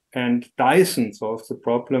 And Dyson solved the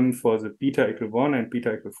problem for the beta equal 1 and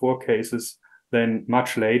beta equal 4 cases then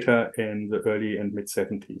much later in the early and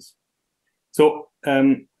mid-70s. So,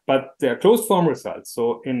 but they are closed form results.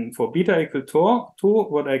 So for beta equal 2,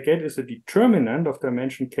 what I get is a determinant of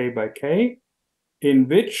dimension k by k, in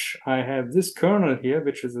which I have this kernel here,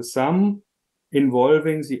 which is a sum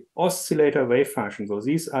involving the oscillator wave function. So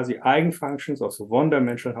these are the eigenfunctions of the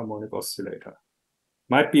one-dimensional harmonic oscillator.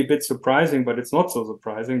 Might be a bit surprising, but it's not so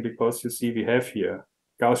surprising because you see we have here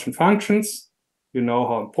Gaussian functions. You know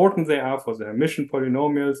how important they are for the Hermitian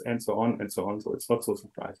polynomials and so on and so on. So it's not so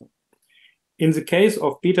surprising. In the case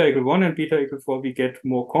of beta equal 1 and beta equal 4, we get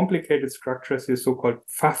more complicated structures, the so-called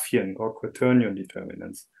Pfaffian or quaternion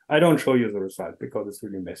determinants. I don't show you the result because it's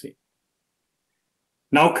really messy.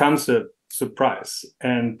 Now comes the surprise.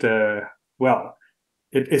 And well,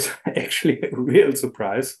 it is actually a real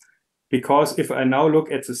surprise, because if I now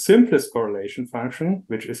look at the simplest correlation function,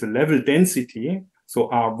 which is a level density, so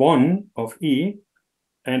R1 of E,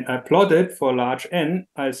 and I plot it for large n,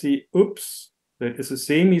 I see, oops, that is a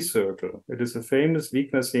semicircle. It is a famous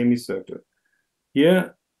Wigner semicircle.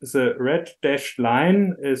 Here, the red dashed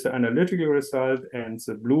line is the analytical result, and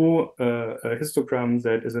the blue histogram,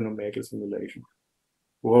 that is a numerical simulation.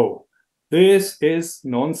 Whoa, this is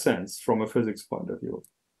nonsense from a physics point of view.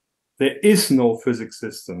 There is no physics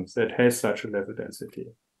system that has such a level density.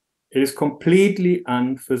 It is completely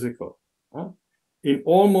unphysical. In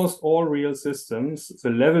almost all real systems, the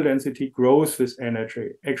level density grows with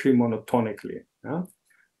energy, actually monotonically.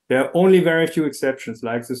 There are only very few exceptions,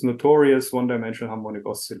 like this notorious one-dimensional harmonic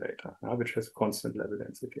oscillator, which has constant level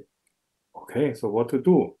density. Okay, so what to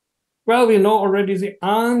do? Well, we know already the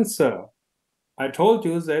answer. I told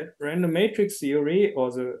you that random matrix theory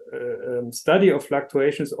or the study of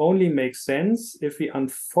fluctuations only makes sense if we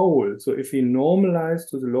unfold, so if we normalize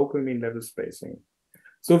to the local mean level spacing.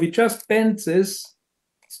 So we just bend this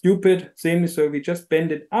stupid thing, so we just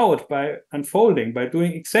bend it out by unfolding, by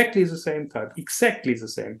doing exactly the same type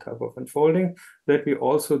of unfolding that we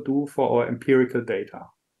also do for our empirical data.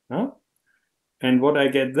 Huh? And what I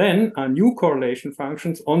get then are new correlation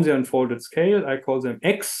functions on the unfolded scale. I call them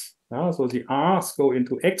X. So the R's go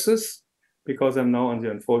into X's because I'm now on the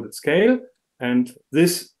unfolded scale. And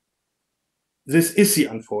this is the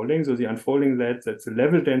unfolding. So the unfolding that the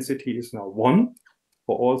level density is now 1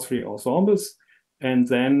 for all three ensembles. And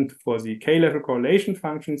then for the K-level correlation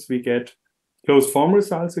functions, we get closed form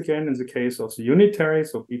results again. In the case of the unitary,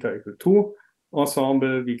 so beta equal 2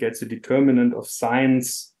 ensemble, we get the determinant of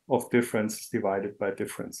signs of differences divided by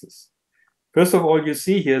differences. First of all, you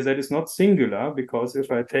see here that is not singular, because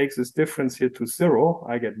if I take this difference here to 0,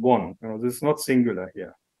 I get 1. This is not singular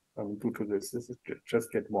here. Due to this is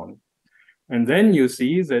just get 1. And then you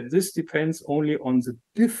see that this depends only on the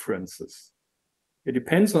differences. It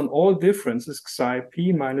depends on all differences, xi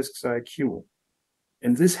p minus xi q.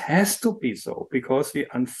 And this has to be so, because we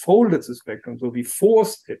unfolded the spectrum, so we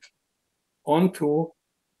forced it onto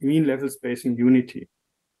mean level spacing unity.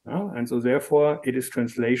 And so therefore, it is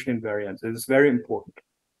translation invariant. This is very important.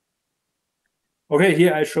 Okay,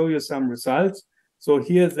 here I show you some results. So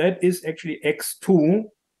here, that is actually x2.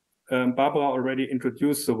 Barbara already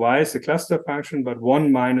introduced the y is the cluster function, but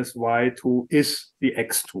 1 minus y2 is the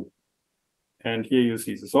x2. And here you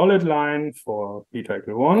see the solid line for beta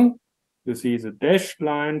equal 1. You see the dashed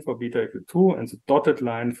line for beta equal 2 and the dotted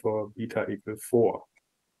line for beta equal 4.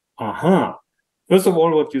 Aha. First of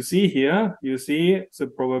all, what you see here, you see the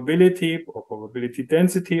probability or probability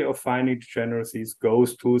density of finding degeneracies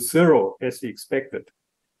goes to 0, as we expected.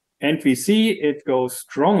 And we see it goes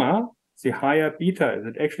stronger the higher beta is.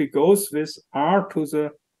 It actually goes with r to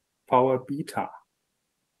the power beta.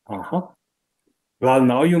 Well,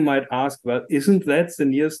 now you might ask, well, isn't that the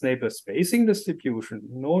nearest neighbor spacing distribution?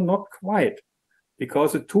 No, not quite.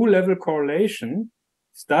 Because a two-level correlation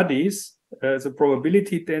studies the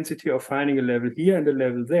probability density of finding a level here and a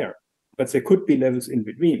level there. But there could be levels in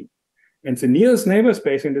between. And the nearest neighbor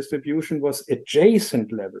spacing distribution was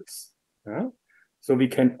adjacent levels. So we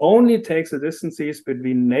can only take the distances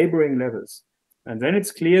between neighboring levels. And then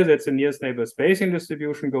it's clear that the nearest neighbor spacing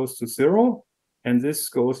distribution goes to 0, and this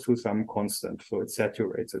goes to some constant. So it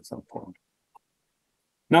saturates at some point.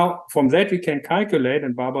 Now, from that, we can calculate,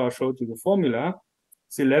 and Barbara showed you the formula,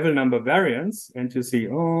 the level number variance, and you see,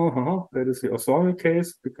 that is the orthogonal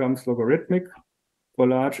case, becomes logarithmic for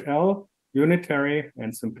large L, unitary,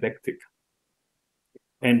 and symplectic.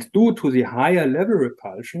 And due to the higher level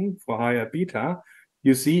repulsion for higher beta,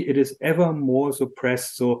 you see it is ever more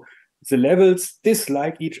suppressed. So the levels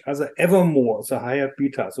dislike each other ever more, the higher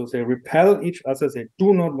beta. So they repel each other. They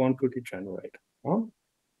do not want to degenerate.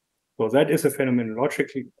 So that is a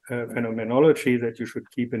phenomenology that you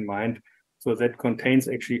should keep in mind. So that contains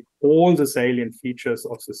actually all the salient features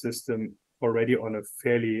of the system already on a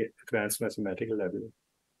fairly advanced mathematical level.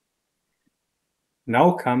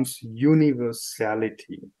 Now comes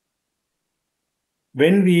universality.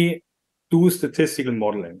 When we do statistical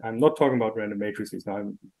modeling, I'm not talking about random matrices now,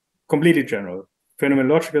 I'm completely general,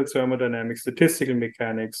 phenomenological thermodynamics, statistical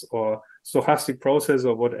mechanics, or stochastic process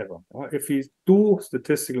or whatever. If we do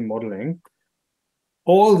statistical modeling,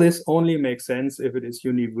 all this only makes sense if it is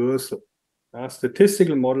universal.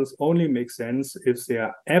 Statistical models only make sense if they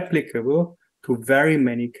are applicable to very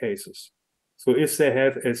many cases. So if they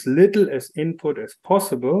have as little as input as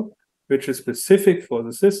possible, which is specific for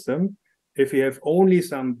the system, if we have only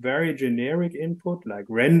some very generic input like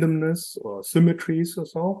randomness or symmetries or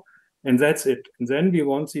so, and that's it. And then we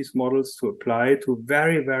want these models to apply to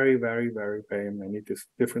very, very, very, very, very many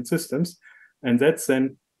different systems. And that's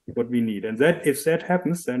then what we need. And that if that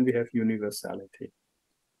happens, then we have universality.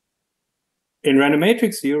 In random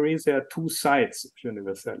matrix theories, there are two sides of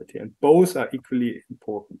universality, and both are equally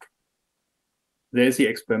important. There's the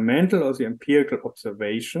experimental or the empirical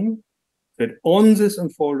observation that on this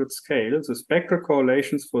unfolded scale, the spectral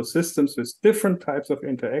correlations for systems with different types of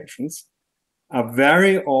interactions are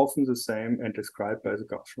very often the same and described by the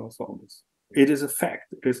Gaussian ensembles. It is a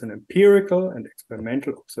fact. It is an empirical and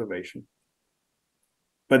experimental observation.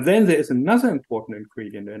 But then there is another important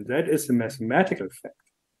ingredient, and that is the mathematical fact.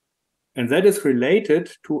 And that is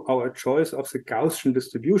related to our choice of the Gaussian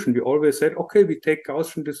distribution. We always said, okay, we take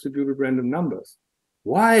Gaussian distributed random numbers.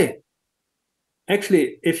 Why?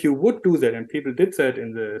 Actually, if you would do that, and people did that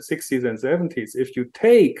in the 60s and 70s, if you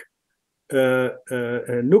take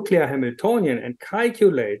a nuclear Hamiltonian and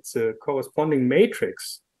calculate the corresponding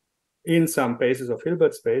matrix in some basis of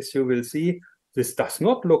Hilbert space, you will see this does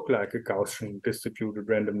not look like a Gaussian distributed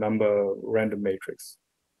random number random matrix.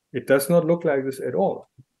 It does not look like this at all.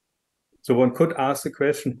 So one could ask the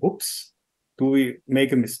question, oops, do we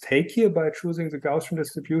make a mistake here by choosing the Gaussian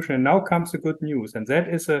distribution? And now comes the good news, and that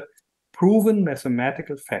is a proven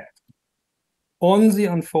mathematical fact. On the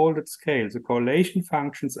unfolded scale, the correlation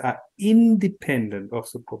functions are independent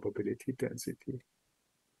of the probability density.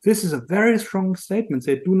 This is a very strong statement.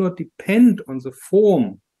 They do not depend on the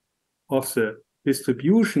form of the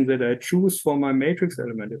distribution that I choose for my matrix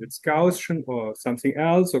element, if it's Gaussian or something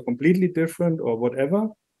else or completely different or whatever,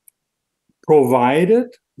 provided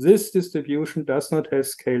this distribution does not have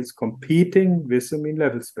scales competing with the mean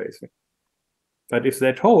level spacing. But if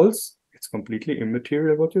that holds, it's completely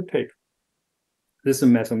immaterial what you take. This is a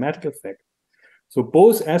mathematical fact. So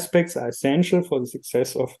both aspects are essential for the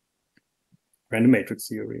success of random matrix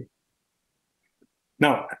theory.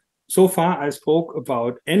 Now, so far I spoke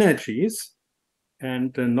about energies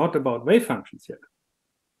and not about wave functions yet.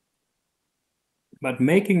 But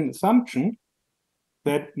making an assumption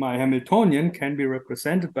that my Hamiltonian can be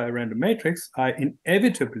represented by a random matrix, I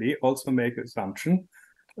inevitably also make an assumption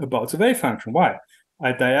about the wave function. Why?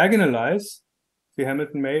 I diagonalize the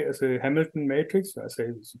Hamilton matrix, I say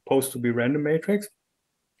it's supposed to be random matrix,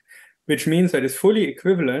 which means that it's fully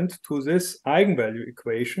equivalent to this eigenvalue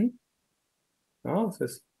equation.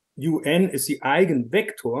 This UN is the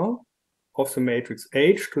eigenvector of the matrix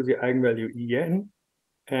H to the eigenvalue En,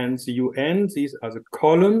 and the UN, these are the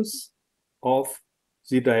columns of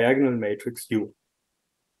the diagonal matrix U.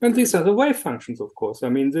 And these are the wave functions, of course. I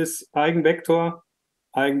mean, this eigenvector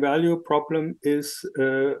eigenvalue problem is,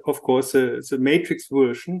 of course, the matrix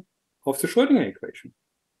version of the Schrödinger equation.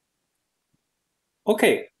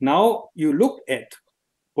 Okay, now you look at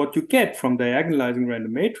what you get from diagonalizing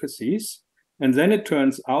random matrices, and then it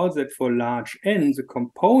turns out that for large n, the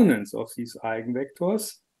components of these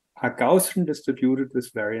eigenvectors are Gaussian distributed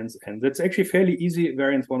with variance n. That's actually fairly easy,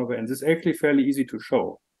 variance 1 over n. This is actually fairly easy to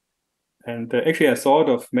show. And actually, I thought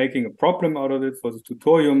of making a problem out of it for the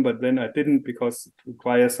tutorium, but then I didn't because it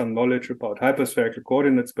requires some knowledge about hyperspherical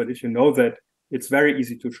coordinates. But if you know that, it's very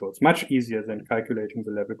easy to show. It's much easier than calculating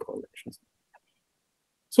the level correlations.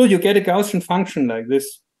 So you get a Gaussian function like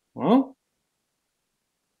this. Well,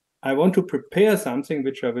 I want to prepare something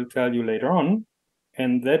which I will tell you later on,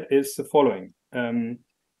 and that is the following.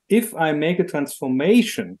 If I make a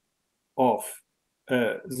transformation of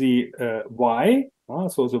the y,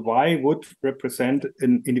 so the y would represent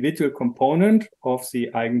an individual component of the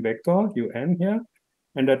eigenvector un here,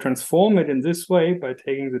 and I transform it in this way by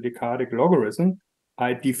taking the Descartes logarithm,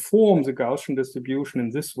 I deform the Gaussian distribution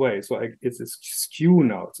in this way. So it's a skew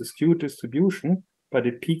now. It's a skewed distribution, but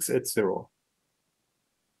it peaks at 0.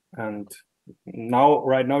 And now,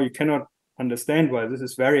 right now, you cannot understand why this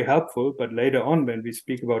is very helpful, but later on, when we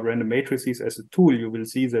speak about random matrices as a tool, you will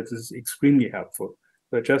see that this is extremely helpful.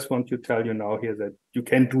 So I just want to tell you now here that you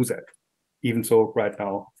can do that, even though right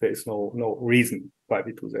now there is no reason why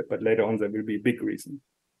we do that, but later on there will be a big reason.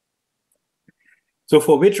 So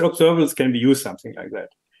for which observables can we use something like that?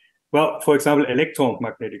 Well, for example,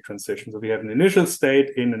 electromagnetic transition. So we have an initial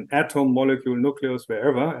state in an atom, molecule, nucleus,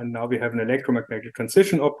 wherever, and now we have an electromagnetic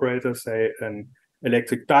transition operator, say an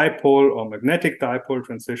electric dipole or magnetic dipole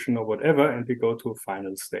transition or whatever, and we go to a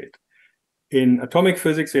final state. In atomic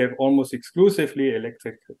physics, we have almost exclusively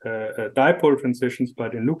electric dipole transitions,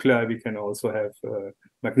 but in nuclei, we can also have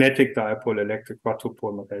magnetic dipole, electric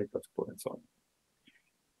quadrupole, magnetic quadrupole, and so on.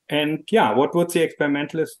 And yeah, what would the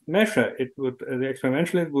experimentalist measure? The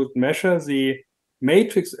experimentalist would measure the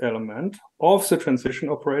matrix element of the transition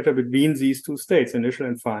operator between these two states, initial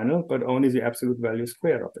and final, but only the absolute value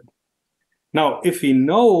squared of it. Now, if we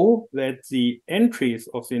know that the entries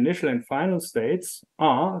of the initial and final states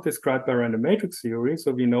are described by random matrix theory,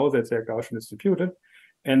 so we know that they're Gaussian distributed,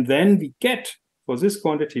 and then we get, for this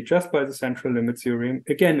quantity, just by the central limit theorem,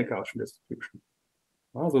 again, a Gaussian distribution.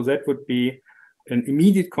 So that would be an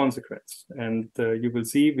immediate consequence, and you will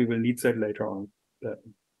see we will need that later on.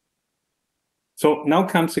 So now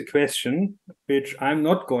comes the question, which I'm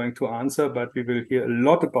not going to answer, but we will hear a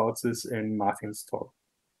lot about this in Martin's talk.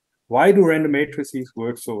 Why do random matrices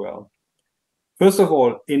work so well? First of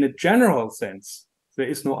all, in a general sense, there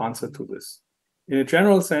is no answer to this. In a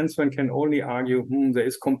general sense, one can only argue, there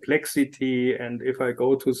is complexity, and if I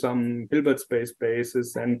go to some Hilbert space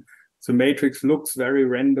basis, then the matrix looks very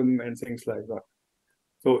random and things like that.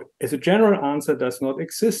 So as a general answer does not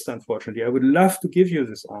exist, unfortunately. I would love to give you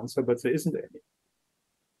this answer, but there isn't any.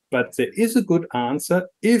 but there is a good answer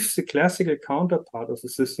if the classical counterpart of the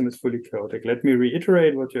system is fully chaotic. Let me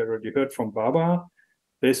reiterate what you already heard from Barbara.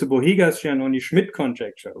 There's a Bohigas-Giannoni-Schmidt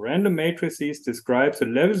conjecture. Random matrices describe the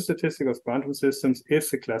level statistic of quantum systems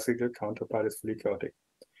if the classical counterpart is fully chaotic.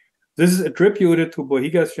 This is attributed to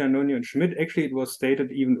Bohigas, Giannoni, and Schmidt. Actually, it was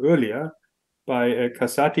stated even earlier by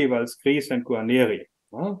Casati, Valls-Gries, and Guarneri.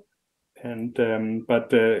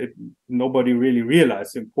 Nobody really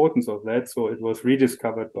realized the importance of that, so it was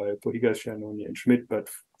rediscovered by Bohigas, Giannoni, and Schmidt. But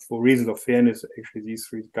for reasons of fairness, actually, these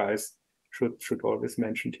three guys should always be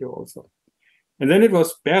mentioned here also. And then it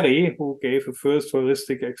was Berry who gave a first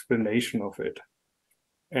heuristic explanation of it.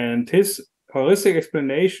 And his heuristic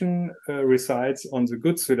explanation resides on the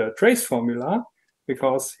Gutzwiller trace formula,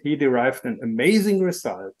 because he derived an amazing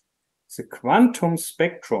result. The quantum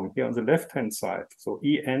spectrum here on the left-hand side, so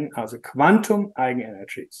En are the quantum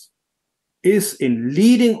eigenenergies, is in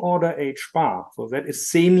leading order H bar. So that is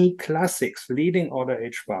semi-classics, leading order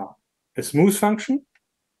H bar, a smooth function,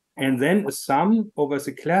 and then a sum over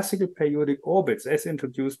the classical periodic orbits as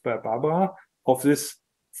introduced by Barbara of this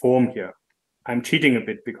form here. I'm cheating a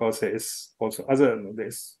bit because there is also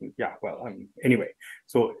anyway.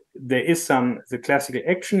 So there is the classical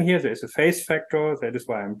action here. There is a phase factor. That is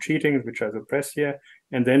why I'm cheating, which I suppress here.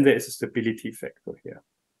 And then there is a stability factor here.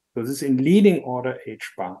 So this is in leading order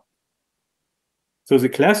H bar. So the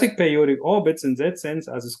classic periodic orbits in that sense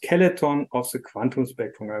are the skeleton of the quantum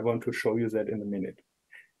spectrum. I want to show you that in a minute.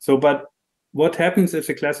 So, but what happens if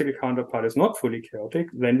the classical counterpart is not fully chaotic?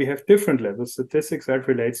 Then we have different level statistics that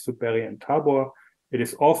relates to Berry and Tabor. It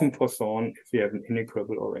is often Poisson if we have an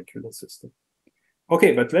inequable or regular system.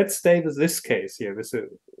 Okay, but let's stay with this case here, with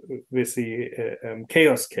the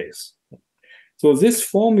chaos case. So this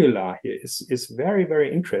formula here is very,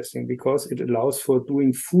 very interesting because it allows for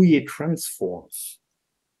doing Fourier transforms.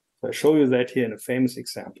 So I show you that here in a famous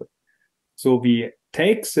example. So we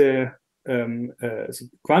take the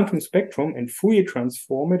quantum spectrum and Fourier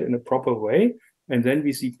transform it in a proper way, and then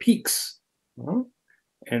we see peaks.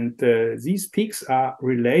 And these peaks are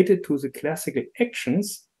related to the classical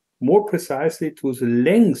actions, more precisely to the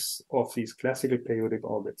lengths of these classical periodic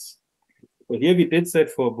orbits. So here we did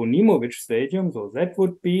that for Bunimovich stadium, so that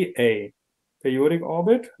would be a periodic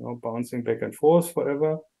orbit, bouncing back and forth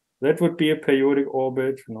forever. That would be a periodic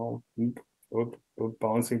orbit,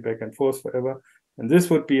 bouncing back and forth forever. And this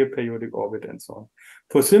would be a periodic orbit and so on.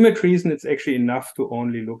 For symmetry reason, it's actually enough to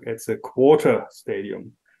only look at the quarter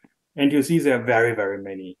stadium. And you see there are very, very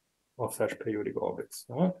many of such periodic orbits.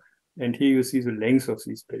 And here you see the length of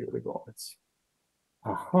these periodic orbits.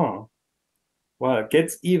 Well, it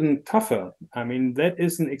gets even tougher. I mean, that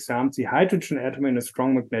is an example, the hydrogen atom in a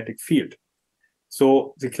strong magnetic field.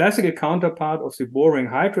 So the classical counterpart of the boring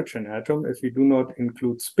hydrogen atom, if we do not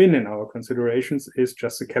include spin in our considerations, is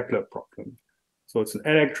just the Kepler problem. So it's an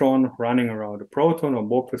electron running around a proton, or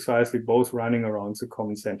more precisely, both running around the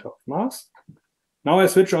common center of mass. Now I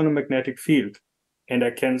switch on a magnetic field, and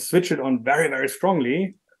I can switch it on very, very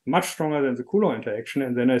strongly, much stronger than the Coulomb interaction,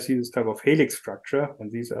 and then I see this type of helix structure,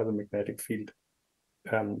 and these are the magnetic field.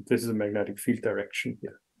 This is a magnetic field direction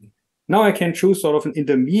here. Now I can choose sort of an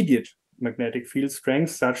intermediate magnetic field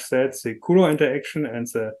strength such that the Coulomb interaction and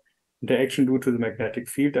the interaction due to the magnetic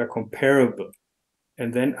field are comparable.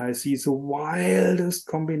 And then I see the wildest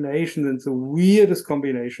combinations and the weirdest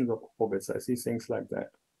combinations of orbits. I see things like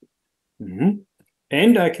that.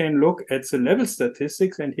 And I can look at the level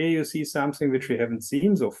statistics. And here you see something which we haven't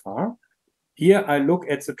seen so far. Here I look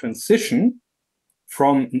at the transition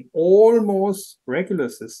from an almost regular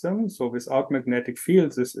system. So without magnetic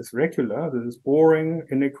fields, this is regular. This is boring,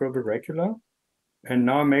 inequable, regular. And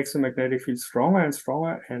now I make the magnetic field stronger and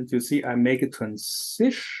stronger. And you see I make a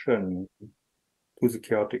transition to the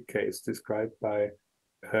chaotic case described by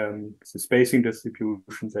the spacing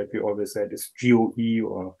distribution that we always said is GOE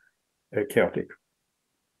or chaotic.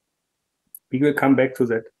 We will come back to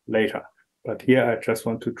that later, but here I just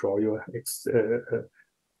want to draw your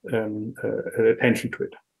attention to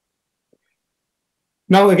it.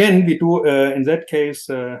 Now again, we do in that case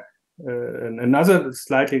another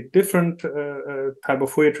slightly different type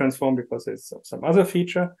of Fourier transform because there's some other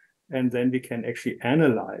feature. And then we can actually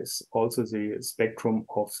analyze also the spectrum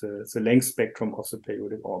of the length spectrum of the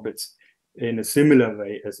periodic orbits in a similar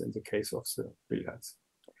way as in the case of the billiards.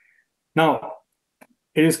 Now,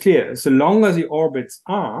 it is clear, the longer the orbits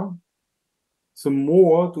are, the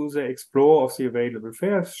more do they explore of the available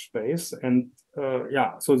phase space. And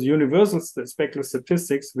so the universal specular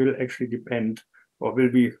statistics will actually depend or will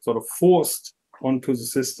be sort of forced onto the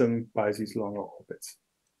system by these longer orbits.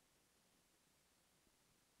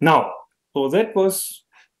 Now, so that was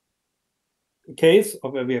case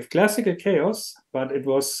of where we have classical chaos, but it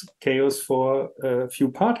was chaos for a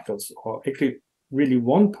few particles, or actually really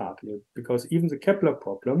one particle, because even the Kepler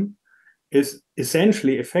problem is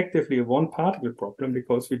essentially effectively a one particle problem,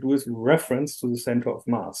 because we do this in reference to the center of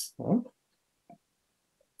mass.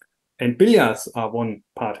 And billiards are one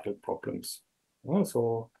particle problems.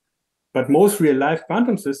 But most real life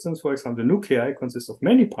quantum systems, for example, the nuclei, consist of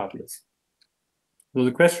many particles. So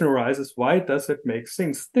the question arises, why does it make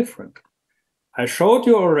things different? I showed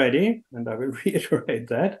you already, and I will reiterate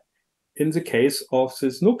that, in the case of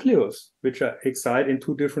this nucleus, which I excite in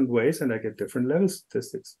two different ways, and I get different level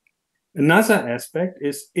statistics. Another aspect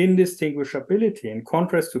is indistinguishability. In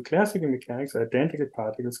contrast to classical mechanics, identical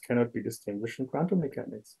particles cannot be distinguished in quantum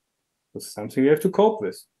mechanics. This is something we have to cope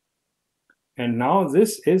with. And now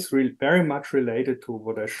this is very much related to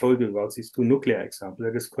what I showed you about these two nuclei examples,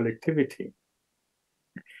 that is collectivity.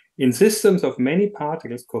 In systems of many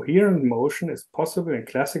particles, coherent motion is possible in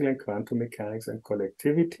classical and quantum mechanics, and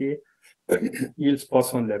collectivity yields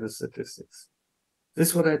boson level statistics. This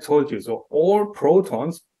is what I told you. So all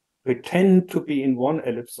protons pretend to be in one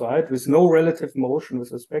ellipsoid with no relative motion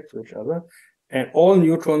with respect to each other, and all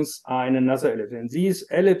neutrons are in another ellipse. And these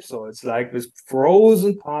ellipsoids, like with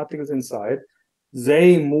frozen particles inside,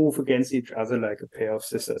 they move against each other like a pair of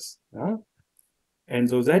scissors. And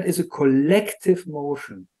so that is a collective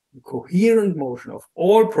motion, a coherent motion of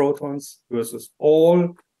all protons versus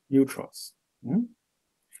all neutrons.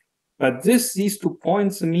 But these 2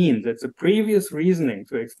 points mean that the previous reasoning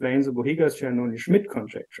to explain the Bohigas-Giannoni-Schmidt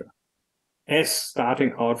conjecture, as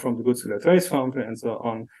starting out from the Guhr-Trace formula and so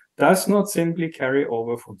on, does not simply carry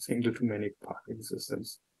over from single to many particle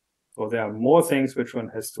systems. So there are more things which one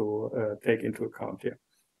has to take into account here.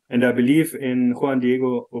 And I believe in Juan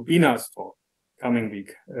Diego Urbina's talk coming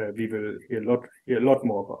week, we will hear a lot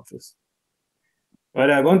more about this. But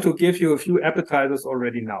I want to give you a few appetizers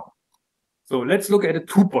already now. So let's look at a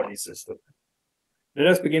two-body system. Let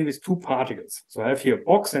us begin with two particles. So I have here a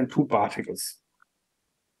box and two particles.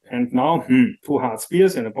 And now, two hard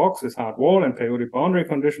spheres in a box with hard wall and periodic boundary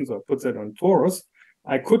conditions. So I put that on torus.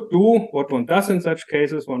 I could do what one does in such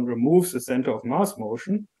cases. One removes the center of mass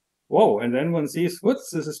motion. Whoa, and then one sees, whoops,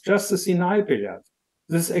 this is just a Sinai billiard.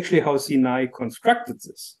 This is actually how Sinai constructed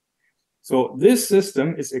this. So this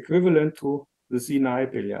system is equivalent to the Sinai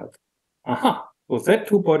billiard. Aha, so that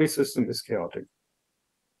two-body system is chaotic.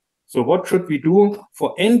 So what should we do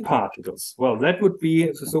for n particles? Well, that would be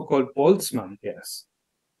the so-called Boltzmann gas.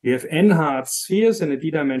 We have n hard spheres in a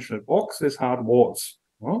d-dimensional box with hard walls.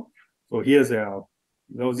 So here they are.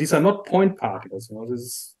 These are not point particles. This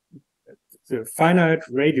is the finite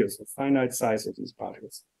radius, the finite size of these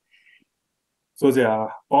particles. So they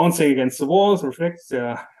are bouncing against the walls, reflect, they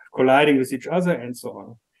are colliding with each other, and so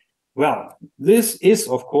on. Well, this is,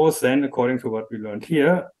 of course, then, according to what we learned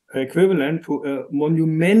here, equivalent to a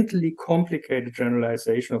monumentally complicated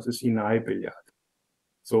generalization of the Sinai billiard.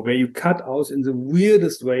 So where you cut out in the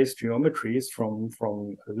weirdest ways geometries from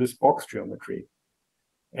this box geometry.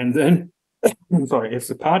 And then, sorry, if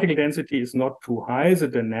the particle density is not too high, the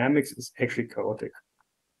dynamics is actually chaotic.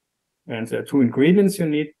 And there are two ingredients you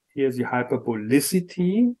need. Here's the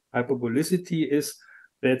hyperbolicity. Hyperbolicity is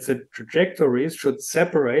that the trajectories should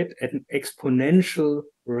separate at an exponential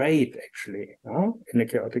rate, actually, in a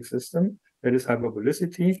chaotic system. That is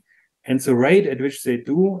hyperbolicity. And the rate at which they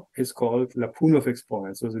do is called Lyapunov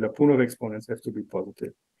exponents. So the Lyapunov exponents have to be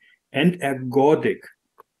positive. And ergodic.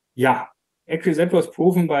 Yeah, actually that was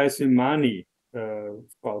proven by Silmani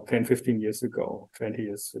about 10, 15 years ago, 20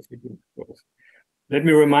 years, 15 years ago. Let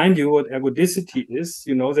me remind you what ergodicity is.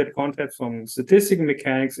 You know that concept from statistical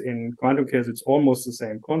mechanics. In quantum chaos, it's almost the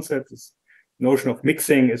same concept. This notion of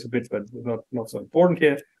mixing is a bit, but not so important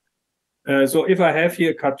here. So if I have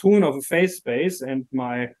here a cartoon of a phase space and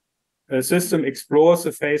my system explores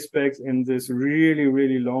the phase space in this really,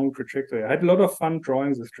 really long trajectory. I had a lot of fun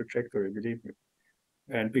drawing this trajectory, believe me.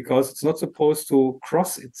 And because it's not supposed to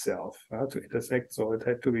cross itself, to intersect, so it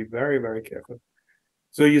had to be very, very careful.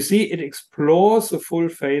 So you see, it explores the full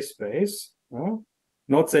phase space.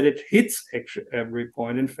 Not that it hits actually every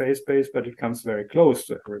point in phase space, but it comes very close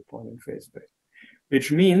to every point in phase space.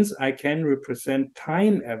 Which means I can represent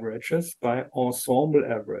time averages by ensemble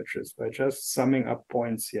averages, by just summing up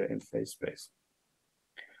points here in phase space.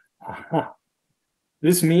 Aha.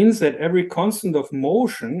 This means that every constant of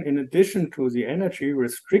motion, in addition to the energy,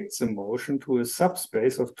 restricts the motion to a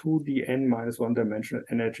subspace of 2dn minus one-dimensional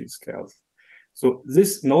energy scales. So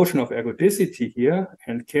this notion of ergodicity here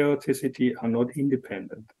and chaoticity are not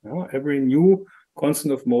independent. Every new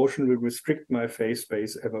constant of motion will restrict my phase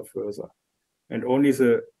space ever further. And only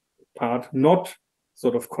the part not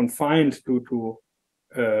sort of confined to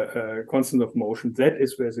constant of motion, that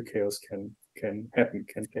is where the chaos can happen,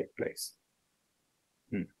 can take place.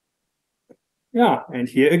 Yeah, and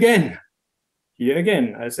here again,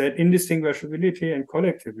 I said indistinguishability and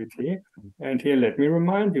collectivity. And here, let me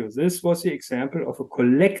remind you, this was the example of a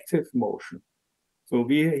collective motion. So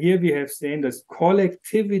here we have seen that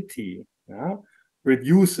collectivity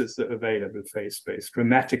reduces the available phase space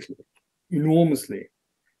dramatically, enormously.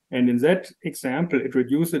 And in that example, it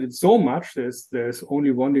reduces it so much there's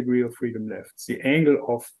only 1 degree of freedom left. It's the angle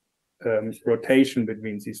of rotation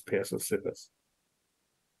between these pairs of slivers.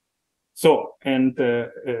 So, and a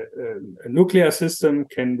nuclear system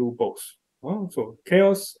can do both. So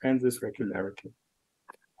chaos and this regularity.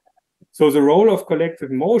 So the role of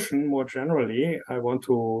collective motion, more generally, I want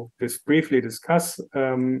to just briefly discuss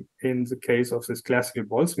in the case of this classical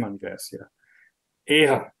Boltzmann gas here.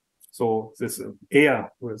 Air. So this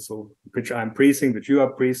air, which I'm breathing, which you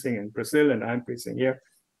are breathing in Brazil, and I'm breathing here,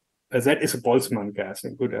 that is a Boltzmann gas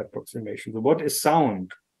in good approximation. So what is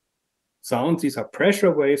sound? Sound, these are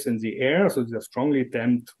pressure waves in the air, so these are strongly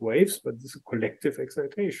damped waves, but this is a collective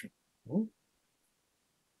excitation.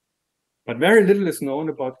 But very little is known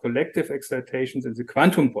about collective excitations in the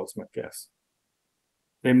quantum Boltzmann gas.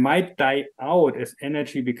 They might die out as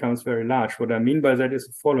energy becomes very large. What I mean by that is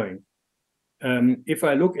the following. If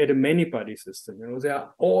I look at a many-body system, there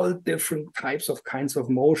are all different kinds of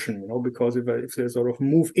motion, because if they sort of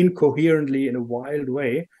move incoherently in a wild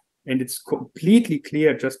way, and it's completely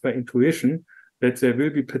clear just by intuition that there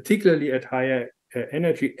will be, particularly at higher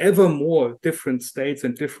energy, ever more different states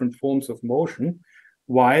and different forms of motion,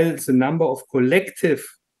 while the number of collective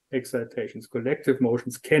excitations, collective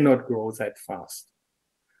motions cannot grow that fast.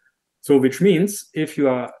 So which means if you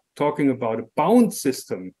are talking about a bound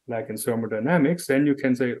system, like in thermodynamics, then you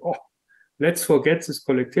can say, oh, let's forget this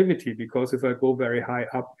collectivity, because if I go very high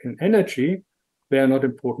up in energy, they are not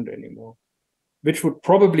important anymore, which would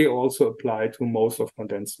probably also apply to most of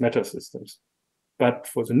condensed matter systems. But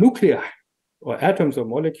for the nuclei or atoms or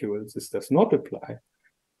molecules, this does not apply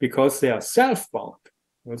because they are self-bound.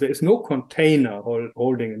 There is no container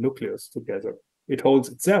holding a nucleus together. It holds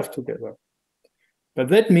itself together. But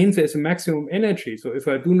that means there's a maximum energy. So if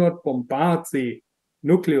I do not bombard the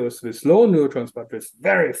nucleus with slow neutrons, but with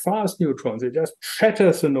very fast neutrons, it just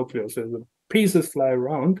shatters the nucleus. So the pieces fly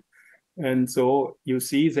around. And so you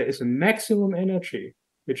see there is a maximum energy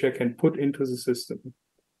which I can put into the system.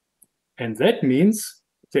 And that means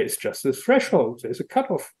there is just a threshold. There's a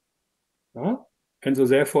cutoff. And so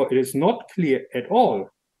therefore it is not clear at all.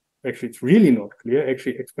 Actually, it's really not clear.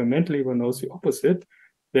 Actually, experimentally one knows the opposite,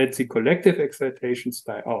 that the collective excitations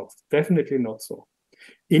die out. Definitely not so.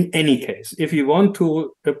 In any case, if you want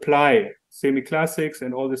to apply semi-classics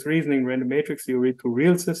and all this reasoning, random matrix theory to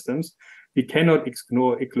real systems, we cannot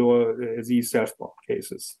ignore these self-bound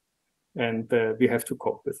cases. And we have to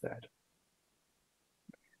cope with that.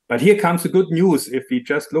 But here comes the good news if we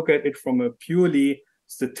just look at it from a purely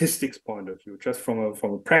statistics point of view, just from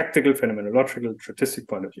a practical, phenomenological, statistic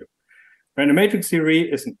point of view. Random matrix theory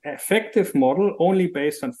is an effective model only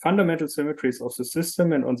based on fundamental symmetries of the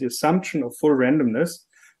system and on the assumption of full randomness,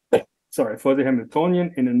 for the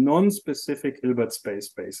Hamiltonian in a non-specific Hilbert space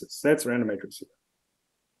basis. That's random matrix theory.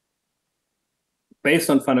 Based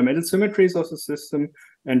on fundamental symmetries of the system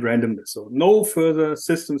and randomness. So no further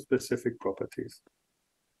system-specific properties.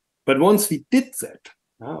 But once we did that,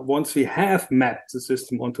 once we have mapped the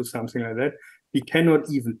system onto something like that, we cannot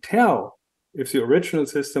even tell if the original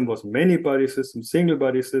system was many-body system,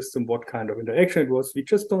 single-body system, what kind of interaction it was. We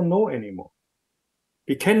just don't know anymore.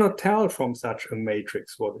 We cannot tell from such a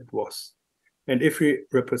matrix what it was. And if we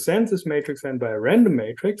represent this matrix then by a random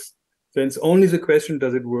matrix, then it's only the question,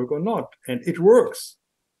 does it work or not? And it works.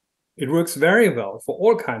 It works very well for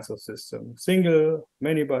all kinds of systems, single,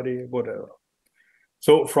 many-body, whatever.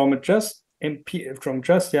 So from just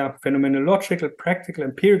phenomenological, practical,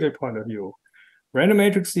 empirical point of view, random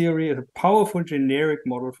matrix theory is a powerful generic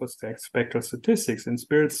model for spectral statistics in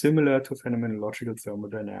spirit similar to phenomenological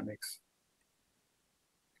thermodynamics.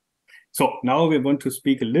 So now we want to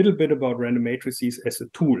speak a little bit about random matrices as a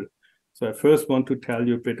tool. So I first want to tell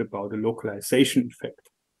you a bit about the localization effect.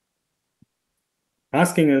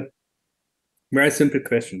 Asking a very simple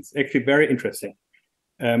question, it's actually very interesting.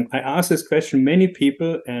 I asked this question many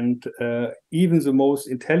people, and even the most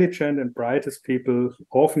intelligent and brightest people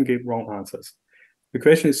often give wrong answers. The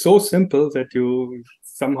question is so simple that you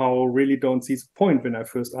somehow really don't see the point when I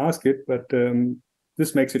first ask it, but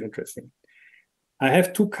this makes it interesting. I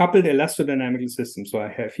have two coupled elastodynamical systems. So I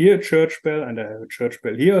have here a church bell and I have a church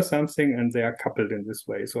bell here or something, and they are coupled in this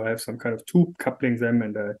way. So I have some kind of tube coupling them,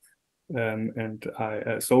 and and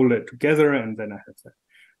I solder it together, and then I have that.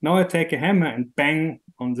 Now I take a hammer and bang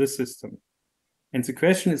on this system. And the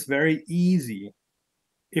question is very easy.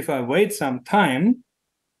 If I wait some time,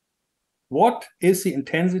 what is the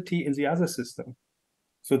intensity in the other system?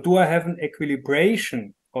 So do I have an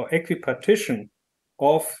equilibration or equipartition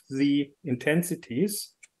of the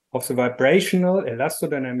intensities, of the vibrational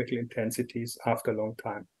elastodynamical intensities after a long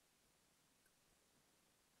time?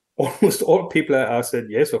 Almost all people I asked said,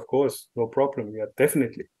 yes, of course, no problem, yeah,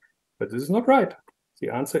 definitely. But this is not right. The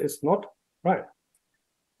answer is not right.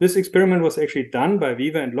 This experiment was actually done by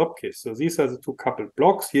Weaver and Lobkis. So these are the two coupled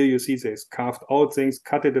blocks. Here you see there's carved out things,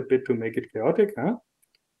 cut it a bit to make it chaotic. Huh?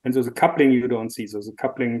 And so the coupling you don't see. So the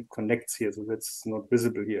coupling connects here. So that's not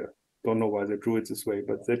visible here. Don't know why they drew it this way,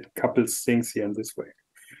 but that couples things here in this way.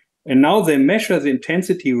 And now they measure the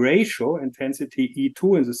intensity ratio, intensity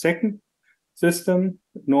E2 in the second system,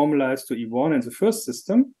 normalized to E1 in the first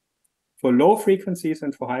system, for low frequencies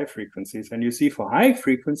and for high frequencies. And you see for high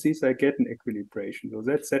frequencies, I get an equilibration. So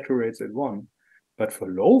that saturates at 1. But for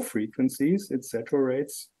low frequencies, it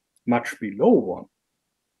saturates much below 1.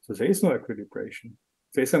 So there is no equilibration.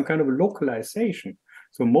 There's some kind of a localization.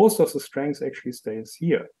 So most of the strength actually stays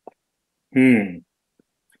here.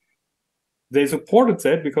 They supported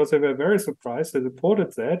that because they were very surprised. They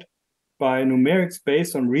supported that by numerics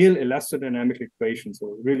based on real elastodynamic equations,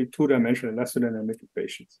 so really two-dimensional elastodynamic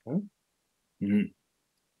equations. Huh?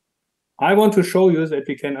 I want to show you that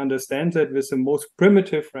we can understand that with the most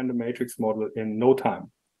primitive random matrix model in no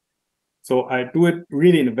time. So I do it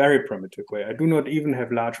really in a very primitive way. I do not even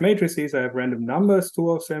have large matrices. I have random numbers,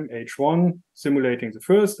 2 of them, H1 simulating the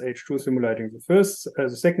first, H2 simulating the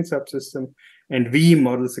second subsystem, and V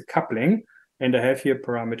models the coupling. And I have here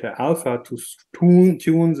parameter alpha to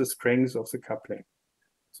tune the strength of the coupling.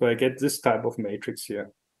 So I get this type of matrix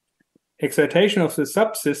here. Excitation of the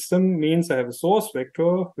subsystem means I have a source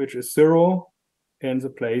vector, which is 0 in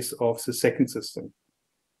the place of the second system.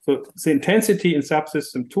 So the intensity in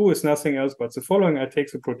subsystem 2 is nothing else but the following. I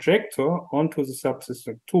take the projector onto the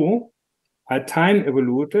subsystem 2. I time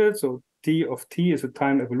evolute it. So T of T is a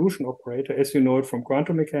time evolution operator, as you know it from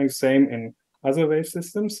quantum mechanics, same in other wave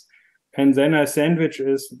systems. And then I sandwich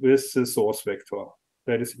it with the source vector.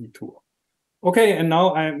 That is E2. Okay, and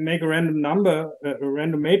now I make a random number, a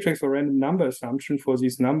random matrix or random number assumption for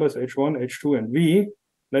these numbers H1, H2, and V,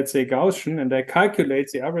 let's say Gaussian, and I calculate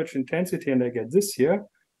the average intensity, and I get this here.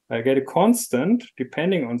 I get a constant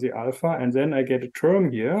depending on the alpha, and then I get a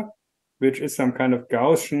term here, which is some kind of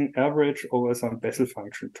Gaussian average over some Bessel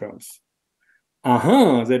function terms.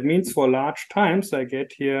 That means for large times, I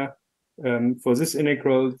get here, for this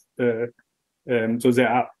integral, so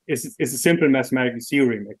there is a simple mathematical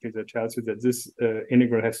theorem actually that tells you that this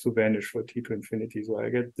integral has to vanish for T to infinity. So I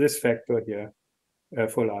get this factor here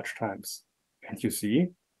for large times. And you see,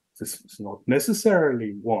 this is not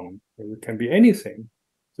necessarily 1. It can be anything.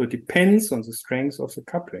 So it depends on the strength of the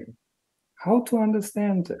coupling. How to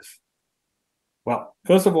understand this? Well,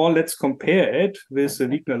 first of all, let's compare it with the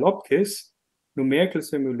Wigner-Lobkis numerical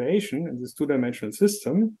simulation in this two-dimensional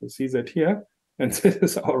system. You see that here. And this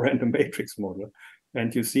is our random matrix model.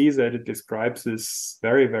 And you see that it describes this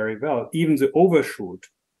very, very well. Even the overshoot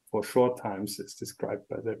for short times is described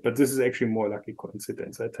by that. But this is actually more like a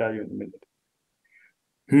coincidence. I'll tell you in a minute.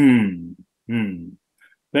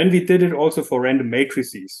 Then we did it also for random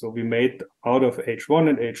matrices. So we made out of H1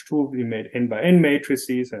 and H2, we made n by n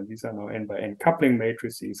matrices, and these are now n by n coupling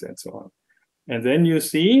matrices and so on. And then you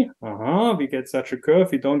see, we get such a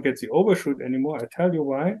curve. We don't get the overshoot anymore. I tell you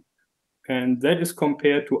why. And that is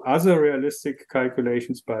compared to other realistic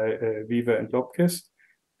calculations by Weaver and Lobkis.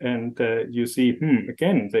 And you see,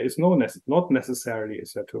 again, there is not necessarily a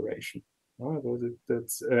saturation.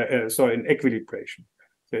 Sorry, an equilibration.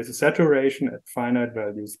 There is a saturation at finite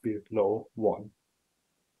values below 1.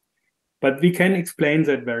 But we can explain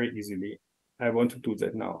that very easily. I want to do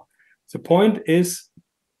that now. The point is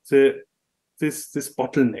this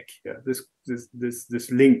bottleneck here,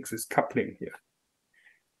 this link, this coupling here.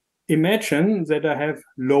 Imagine that I have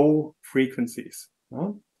low frequencies.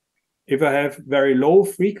 If I have very low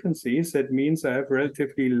frequencies, that means I have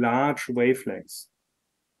relatively large wavelengths.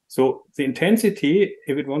 So the intensity,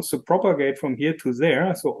 if it wants to propagate from here to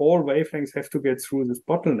there, so all wavelengths have to get through this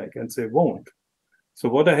bottleneck, and they won't. So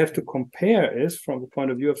what I have to compare is, from the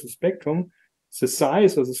point of view of the spectrum, the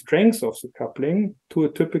size or the strength of the coupling to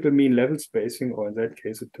a typical mean level spacing, or in that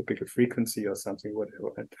case, a typical frequency or something,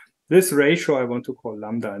 whatever. And this ratio I want to call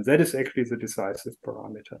lambda, and that is actually the decisive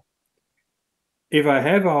parameter. If I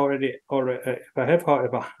have,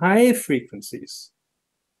 however, high frequencies,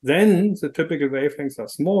 then the typical wavelengths are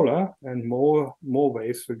smaller and more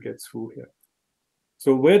waves will get through here.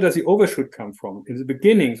 So where does the overshoot come from? In the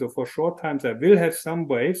beginning, so for short times, I will have some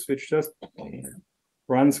waves which just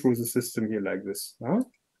run through the system here like this.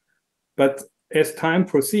 But as time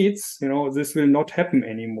proceeds, this will not happen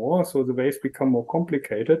anymore. So the waves become more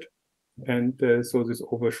complicated, and so this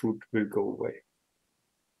overshoot will go away.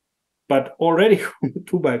 But already from the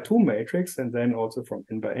 2x2 matrix, and then also from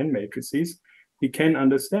n/n matrices, we can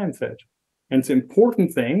understand that. And the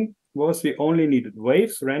important thing was we only needed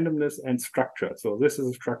waves, randomness, and structure. So this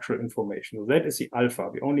is structural information. So that is the alpha.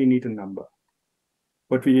 We only need a number.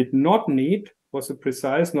 What we did not need was a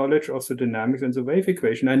precise knowledge of the dynamics and the wave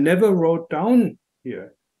equation. I never wrote down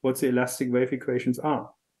here what the elastic wave equations are.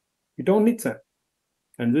 You don't need them.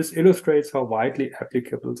 And this illustrates how widely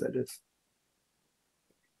applicable that is.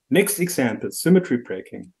 Next example, symmetry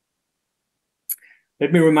breaking.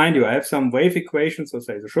 Let me remind you, I have some wave equations, so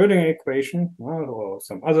say the Schrödinger equation, or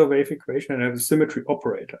some other wave equation, and I have a symmetry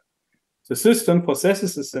operator. The system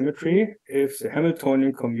possesses the symmetry if the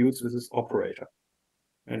Hamiltonian commutes with this operator.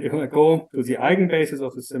 And if I go to the eigenbasis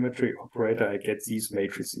of the symmetry operator, I get these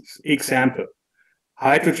matrices. Example,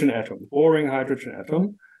 hydrogen atom, boring hydrogen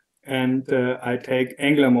atom, and I take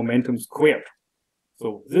angular momentum squared.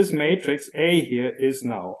 So this matrix A here is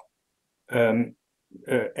now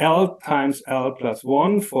L times L plus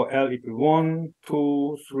 1 for L equal 1,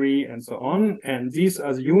 2, 3, and so on. And these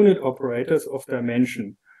are the unit operators of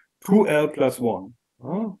dimension 2L plus 1.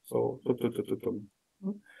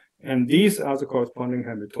 And these are the corresponding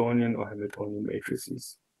Hamiltonian or Hamiltonian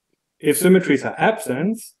matrices. If symmetries are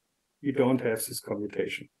absent, you don't have this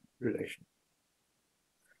commutation relation.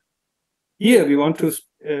 Here we want to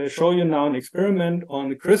show you now an experiment on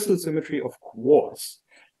the crystal symmetry of quartz.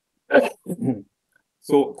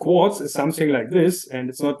 So quartz is something like this, and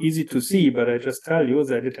it's not easy to see, but I just tell you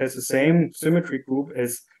that it has the same symmetry group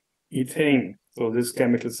as ethane, so this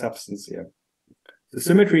chemical substance here. The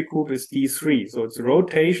symmetry group is D3, so it's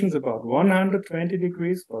rotations about 120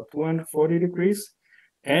 degrees, about 240 degrees,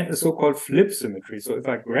 and a so-called flip symmetry. So if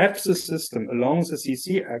I grab the system along the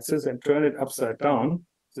CC axis and turn it upside down,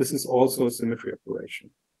 this is also a symmetry operation.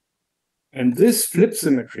 And this flip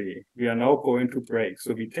symmetry we are now going to break.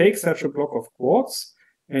 So we take such a block of quartz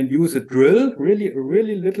and use a drill,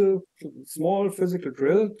 really little, small physical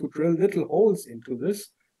drill, to drill little holes into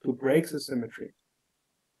this to break the symmetry.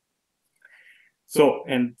 So,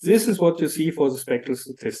 and this is what you see for the spectral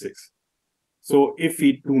statistics. So if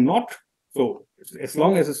we do not, so as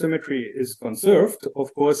long as the symmetry is conserved,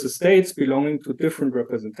 of course, the states belonging to different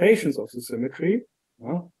representations of the symmetry,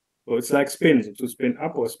 so it's like spin. So to spin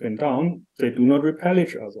up or spin down, they do not repel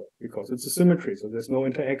each other because it's a symmetry. So there's no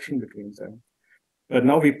interaction between them. But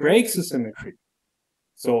now we break the symmetry.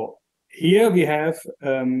 So here we have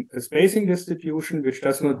a spacing distribution which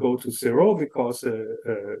does not go to 0 because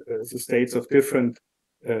the states of different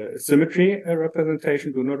symmetry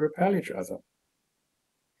representation do not repel each other.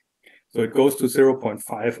 So it goes to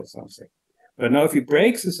 0.5 or something. But now if we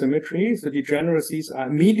break the symmetry, the degeneracies are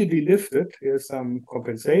immediately lifted. Here's some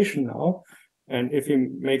compensation now. And if we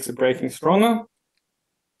make the breaking stronger,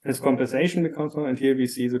 this compensation becomes stronger. And here we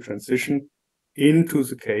see the transition into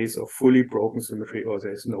the case of fully broken symmetry, or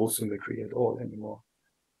there's no symmetry at all anymore.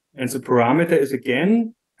 And the parameter is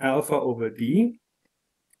again alpha over D.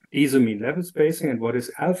 D is the mean level spacing. And what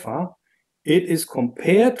is alpha? It is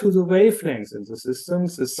compared to the wavelengths in the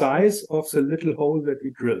systems, the size of the little hole that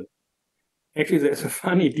we drill. Actually, there's a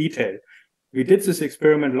funny detail. We did this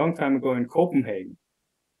experiment a long time ago in Copenhagen,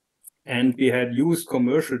 and we had used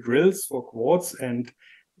commercial drills for quartz. And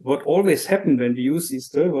what always happened when we used these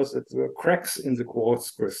drills was that there were cracks in the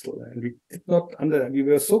quartz crystal, and we did not we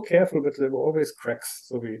were so careful, but there were always cracks.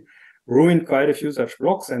 So we ruined quite a few such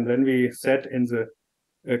blocks, and then we sat in the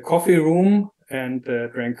coffee room and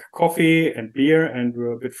drank coffee and beer, and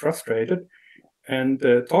were a bit frustrated, and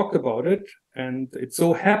talked about it. And it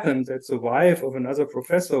so happened that the wife of another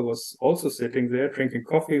professor was also sitting there drinking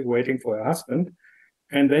coffee, waiting for her husband.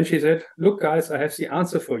 And then she said, "Look, guys, I have the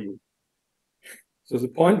answer for you." So the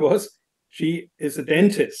point was, she is a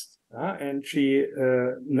dentist, and she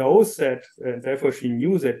knows that, and therefore she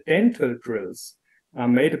knew that dental drills are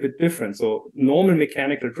made a bit different. So normal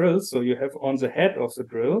mechanical drills, so you have on the head of the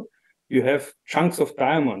drill, you have chunks of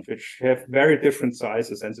diamond, which have very different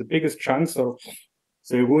sizes. And the biggest chunks of,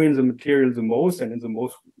 they ruin the material the most and in the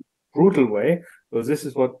most brutal way. So this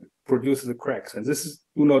is what produces the cracks. And this is,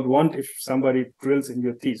 do not want if somebody drills in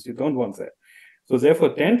your teeth. You don't want that. So therefore,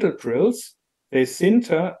 dental drills, they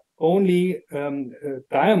sinter only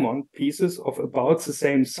diamond pieces of about the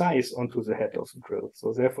same size onto the head of the drill.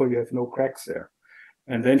 So therefore, you have no cracks there.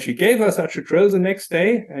 And then she gave us such a drill the next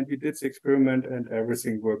day, and we did the experiment, and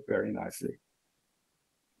everything worked very nicely.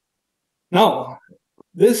 Now,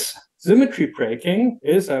 this symmetry breaking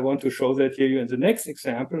is, I want to show that here in the next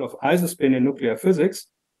example of isospin in nuclear physics,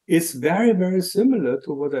 is very, very similar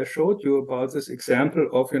to what I showed you about this example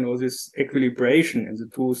of, this equilibration in the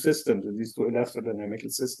two systems, in these two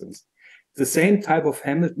elastodynamical systems. The same type of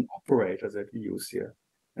Hamilton operator that we use here,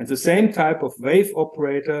 and the same type of wave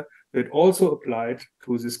operator that also applied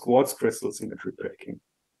to this quartz crystal symmetry breaking.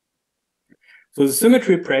 So the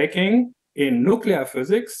symmetry breaking in nuclear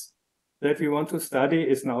physics that we want to study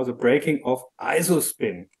is now the breaking of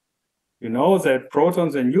isospin. You know that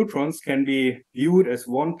protons and neutrons can be viewed as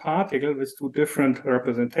one particle with two different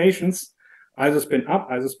representations, isospin up,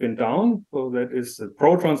 isospin down. So that is the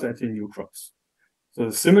protons and the neutrons. So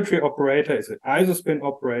the symmetry operator is an isospin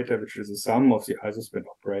operator, which is the sum of the isospin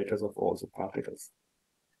operators of all the particles.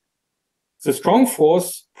 The strong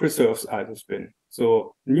force preserves isospin.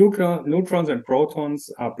 So neutrons and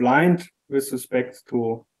protons are blind with respect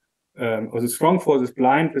to, or the strong force is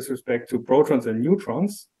blind with respect to protons and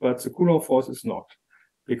neutrons, but the Coulomb force is not,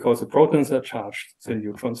 because the protons are charged, the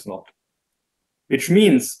neutrons not. Which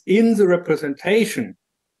means in the representation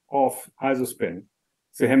of isospin,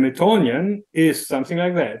 the Hamiltonian is something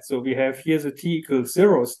like that. So we have here the t equals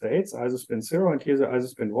 0 states, isospin 0, and here the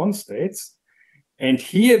isospin 1 states. And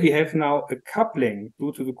here we have now a coupling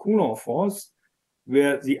due to the Coulomb force,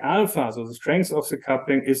 where the alpha, so the strength of the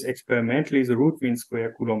coupling, is experimentally the root mean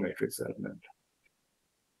square Coulomb matrix element.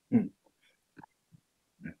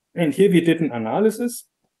 And here we did an analysis.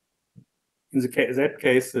 In that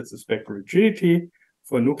case, that's the spectral rigidity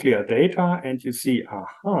for nuclear data. And you see,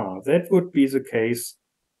 that would be the case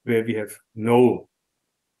where we have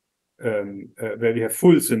where we have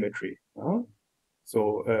full symmetry.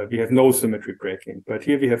 So we have no symmetry breaking, but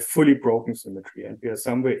here we have fully broken symmetry, and we are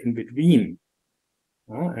somewhere in between.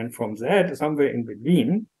 And from that, somewhere in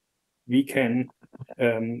between, we can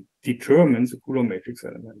determine the Coulomb matrix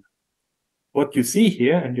element. What you see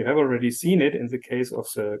here, and you have already seen it in the case of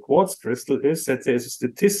the quartz crystal, is that there is a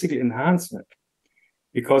statistical enhancement,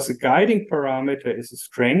 because the guiding parameter is the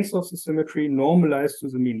strength of the symmetry normalized to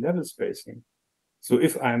the mean level spacing. So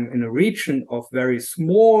if I'm in a region of very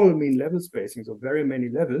small mean level spacing, so very many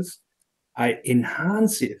levels, I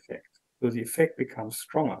enhance the effect, so the effect becomes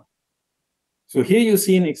stronger. So here you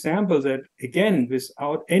see an example that, again,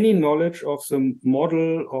 without any knowledge of the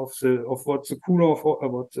model of what the Coulomb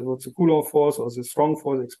force or the strong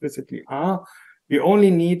force explicitly are, we only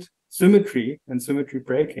need symmetry and symmetry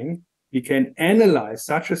breaking. We can analyze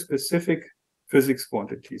such a specific physics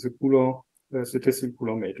quantity, the statistical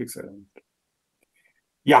Coulomb matrix element.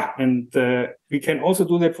 Yeah, and we can also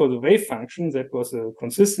do that for the wave function. That was a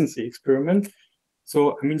consistency experiment.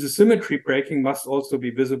 So, I mean, the symmetry breaking must also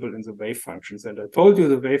be visible in the wave functions. And I told you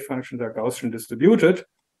the wave functions are Gaussian distributed.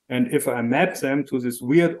 And if I map them to this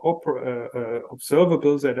weird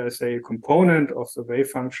observable that I say a component of the wave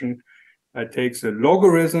function, I take the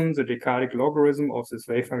logarithm, the decadic logarithm of this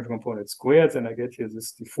wave function component squared, and I get here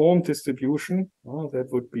this deformed distribution. That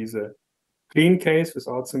would be the clean case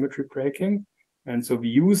without symmetry breaking. And so we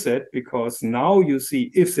use that because now you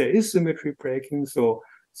see if there is symmetry breaking, so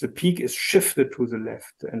the peak is shifted to the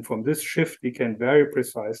left. And from this shift, we can very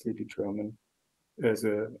precisely determine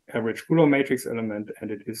the average Coulomb matrix element, and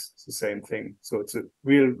it is the same thing. So it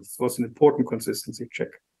was an important consistency check.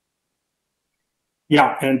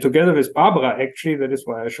 Yeah, and together with Barbara, actually, that is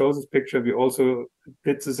why I show this picture, we also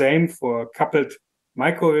did the same for coupled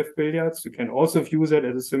microwave billiards. You can also view that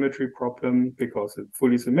as a symmetry problem because it's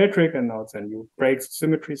fully symmetric, and now then you break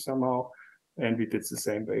symmetry somehow. And we did the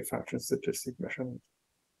same wave function statistic measurement.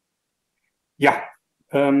 Yeah,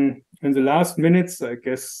 in the last minutes, I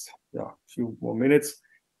guess, a few more minutes,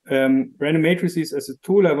 random matrices as a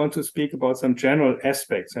tool, I want to speak about some general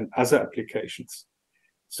aspects and other applications.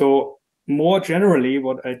 So more generally,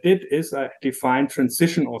 what I did is I defined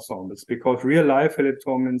transition ensembles, because real-life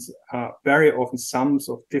Hamiltonians are very often sums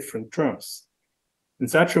of different terms, in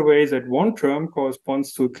such a way that one term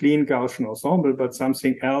corresponds to a clean Gaussian ensemble, but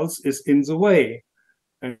something else is in the way.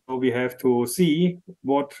 And so we have to see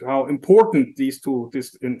how important these two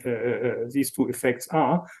effects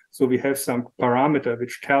are. So we have some parameter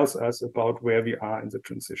which tells us about where we are in the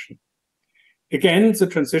transition. Again, the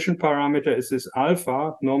transition parameter is this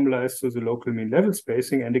alpha normalized to the local mean level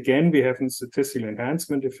spacing. And again, we have a statistical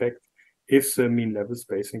enhancement effect if the mean level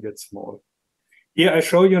spacing gets small. Here I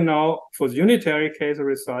show you now for the unitary case a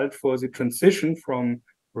result for the transition from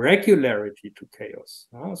regularity to chaos.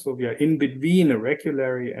 So we are in between a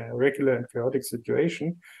regular and chaotic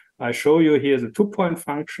situation. I show you here the 2-point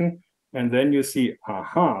function And then you see,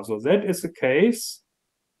 aha, so that is a case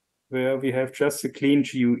where we have just a clean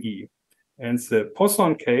GUE. And the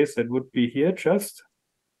Poisson case, that would be here just,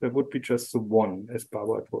 that would be just the one, as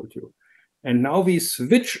Barbara told you. And now we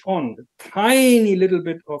switch on a tiny little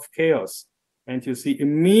bit of chaos. And you see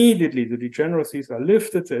immediately the degeneracies are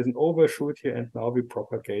lifted, there's an overshoot here, and now we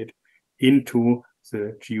propagate into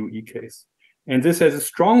the GUE case. And this has a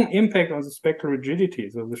strong impact on the spectral rigidity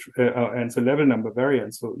so and the level number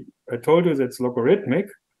variance. So I told you that's logarithmic,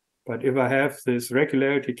 but if I have this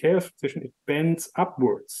regularity chaos position, it bends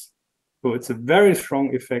upwards. So it's a very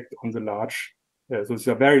strong effect on the large, so these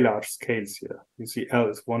are very large scales here. You see L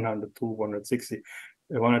is 102, 160,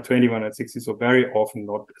 120, 160, so very often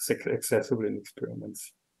not accessible in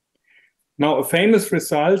experiments. Now, a famous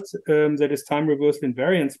result that is time reversal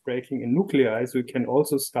invariance breaking in nuclei, so we can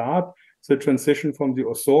also start the transition from the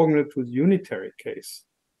orthogonal to the unitary case.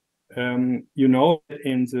 You know,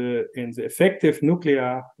 in the effective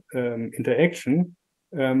nuclear interaction,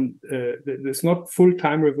 there's not full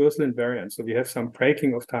time reversal invariance. So we have some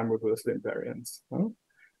breaking of time reversal invariance. Huh?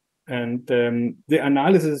 And the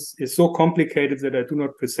analysis is so complicated that I do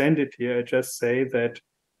not present it here. I just say that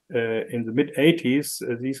in the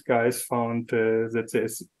mid-80s, these guys found that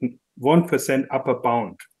there's 1% upper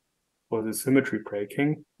bound for the symmetry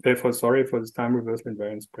breaking, for this time reversal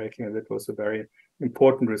invariance breaking, and that was a very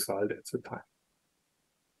important result at the time.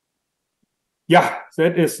 Yeah,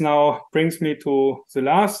 that is now brings me to the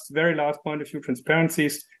very last point of view,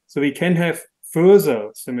 transparencies. So we can have further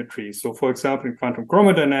symmetries. So for example, in quantum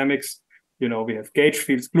chromodynamics, you know, we have gauge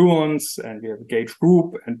fields, gluons, and we have a gauge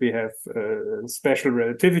group, and we have special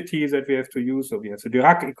relativity that we have to use. So we have the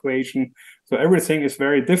Dirac equation. So everything is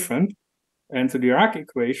very different. And the Dirac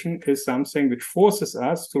equation is something which forces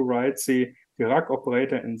us to write the Dirac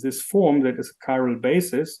operator in this form that is a chiral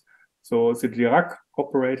basis. So the Dirac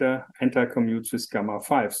operator anti-commutes with gamma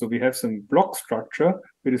 5. So we have some block structure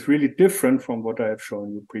that is really different from what I have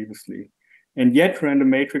shown you previously. And yet random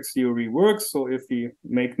matrix theory works. So if we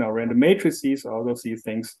make now random matrices out of these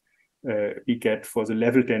things, we get for the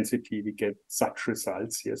level density, we get such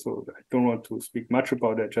results here. So I don't want to speak much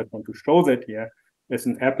about it. I just want to show that here as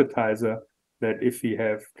an appetizer, that if we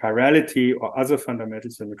have chirality or other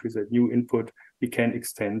fundamental symmetries at new input, we can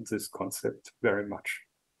extend this concept very much.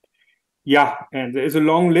 Yeah, and there is a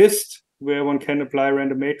long list where one can apply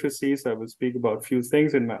random matrices. I will speak about a few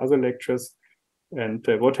things in my other lectures. And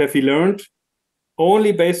what have we learned?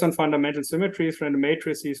 Only based on fundamental symmetries, random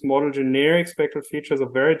matrices model generic spectral features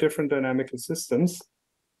of very different dynamical systems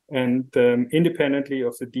and independently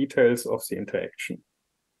of the details of the interaction.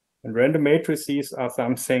 And random matrices are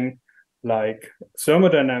something like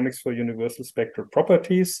thermodynamics for universal spectral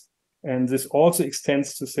properties. And this also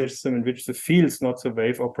extends to systems in which the fields, not the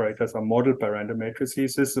wave operators, are modeled by random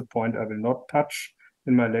matrices. This is a point I will not touch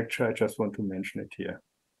in my lecture. I just want to mention it here.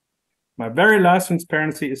 My very last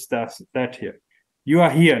transparency is that here. You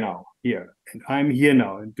are here now, here, and I'm here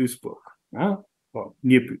now in Duisburg, or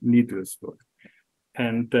near Duisburg.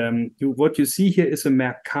 And what you see here is a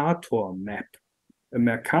Mercator map. A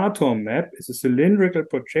Mercator map is a cylindrical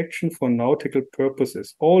projection for nautical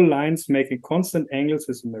purposes. All lines making constant angles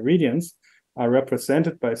with meridians are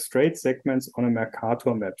represented by straight segments on a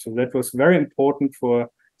Mercator map. So that was very important for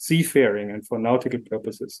seafaring and for nautical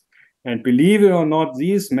purposes. And believe it or not,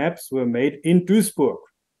 these maps were made in Duisburg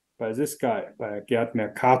by this guy, by Gerd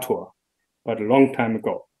Mercator, but a long time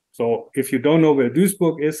ago. So if you don't know where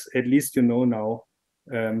Duisburg is, at least you know now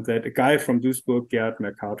that a guy from Duisburg, Gerd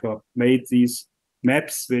Mercator, made these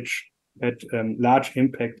maps which had large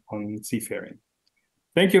impact on seafaring.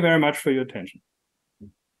 Thank you very much for your attention.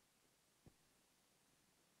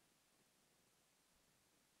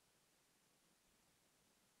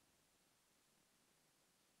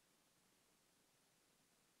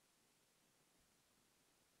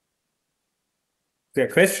 If there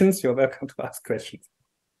are questions, you're welcome to ask questions.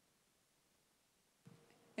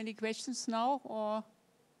 Any questions now? Or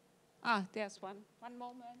there's one. One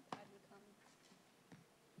moment. I will come.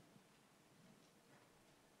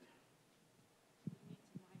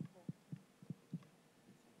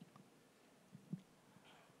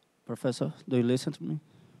 Professor, do you listen to me?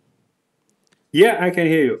 Yeah, I can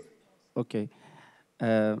hear you. Okay.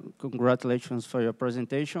 Congratulations for your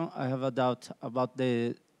presentation. I have a doubt about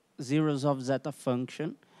the zeros of zeta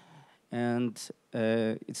function, and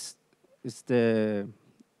it's the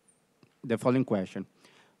following question.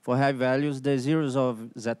 For high values, the zeros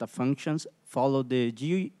of zeta functions follow the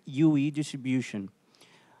GUE distribution.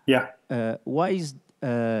 Yeah. Why is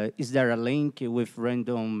there a link with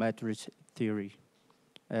random matrix theory?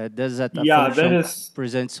 Does zeta function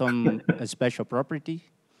present some special property?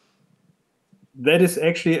 That is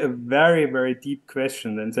actually a very, very deep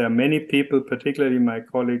question. And there are many people, particularly my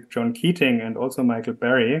colleague John Keating and also Michael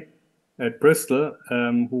Barry at Bristol,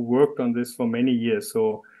 who worked on this for many years.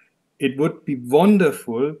 So it would be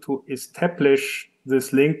wonderful to establish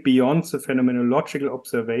this link beyond the phenomenological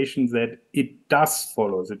observation that it does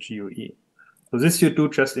follow the GUE. So this you do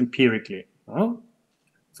just empirically. Huh?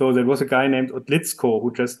 So there was a guy named Odlitzko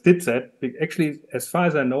who just did that. Actually, as far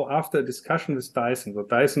as I know, after a discussion with Dyson. So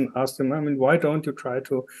Dyson asked him, I mean, why don't you try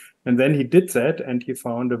to? And then he did that and he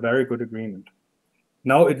found a very good agreement.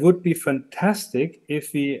 Now, it would be fantastic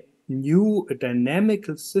if we knew a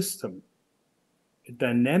dynamical system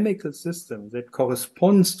that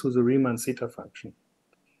corresponds to the Riemann zeta function.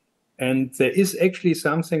 And there is actually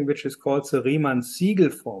something which is called the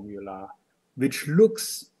Riemann-Siegel formula, which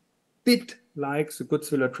looks a bit like the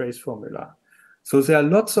Gutzwiller trace formula. So there are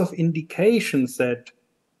lots of indications that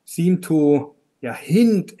seem to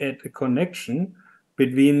hint at a connection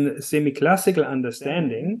between semi-classical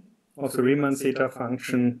understanding of the Riemann zeta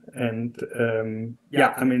function and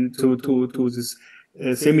to this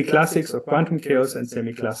semi-classics of quantum chaos and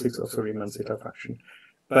semi-classics of the Riemann zeta function.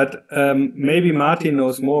 But maybe Martin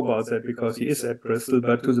knows more about that because he is at Bristol.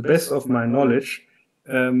 But to the best of my knowledge,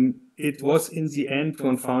 it was in the end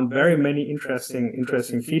one found very many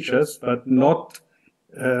interesting features, but not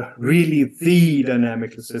really the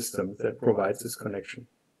dynamical system that provides this connection.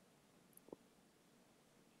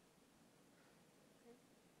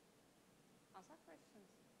 Other questions?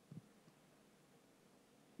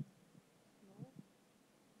 No.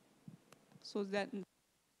 So that.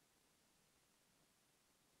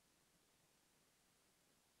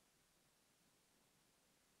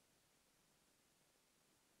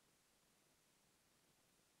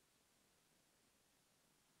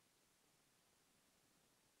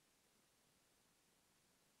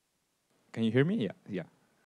 Can you hear me? Yeah, yeah.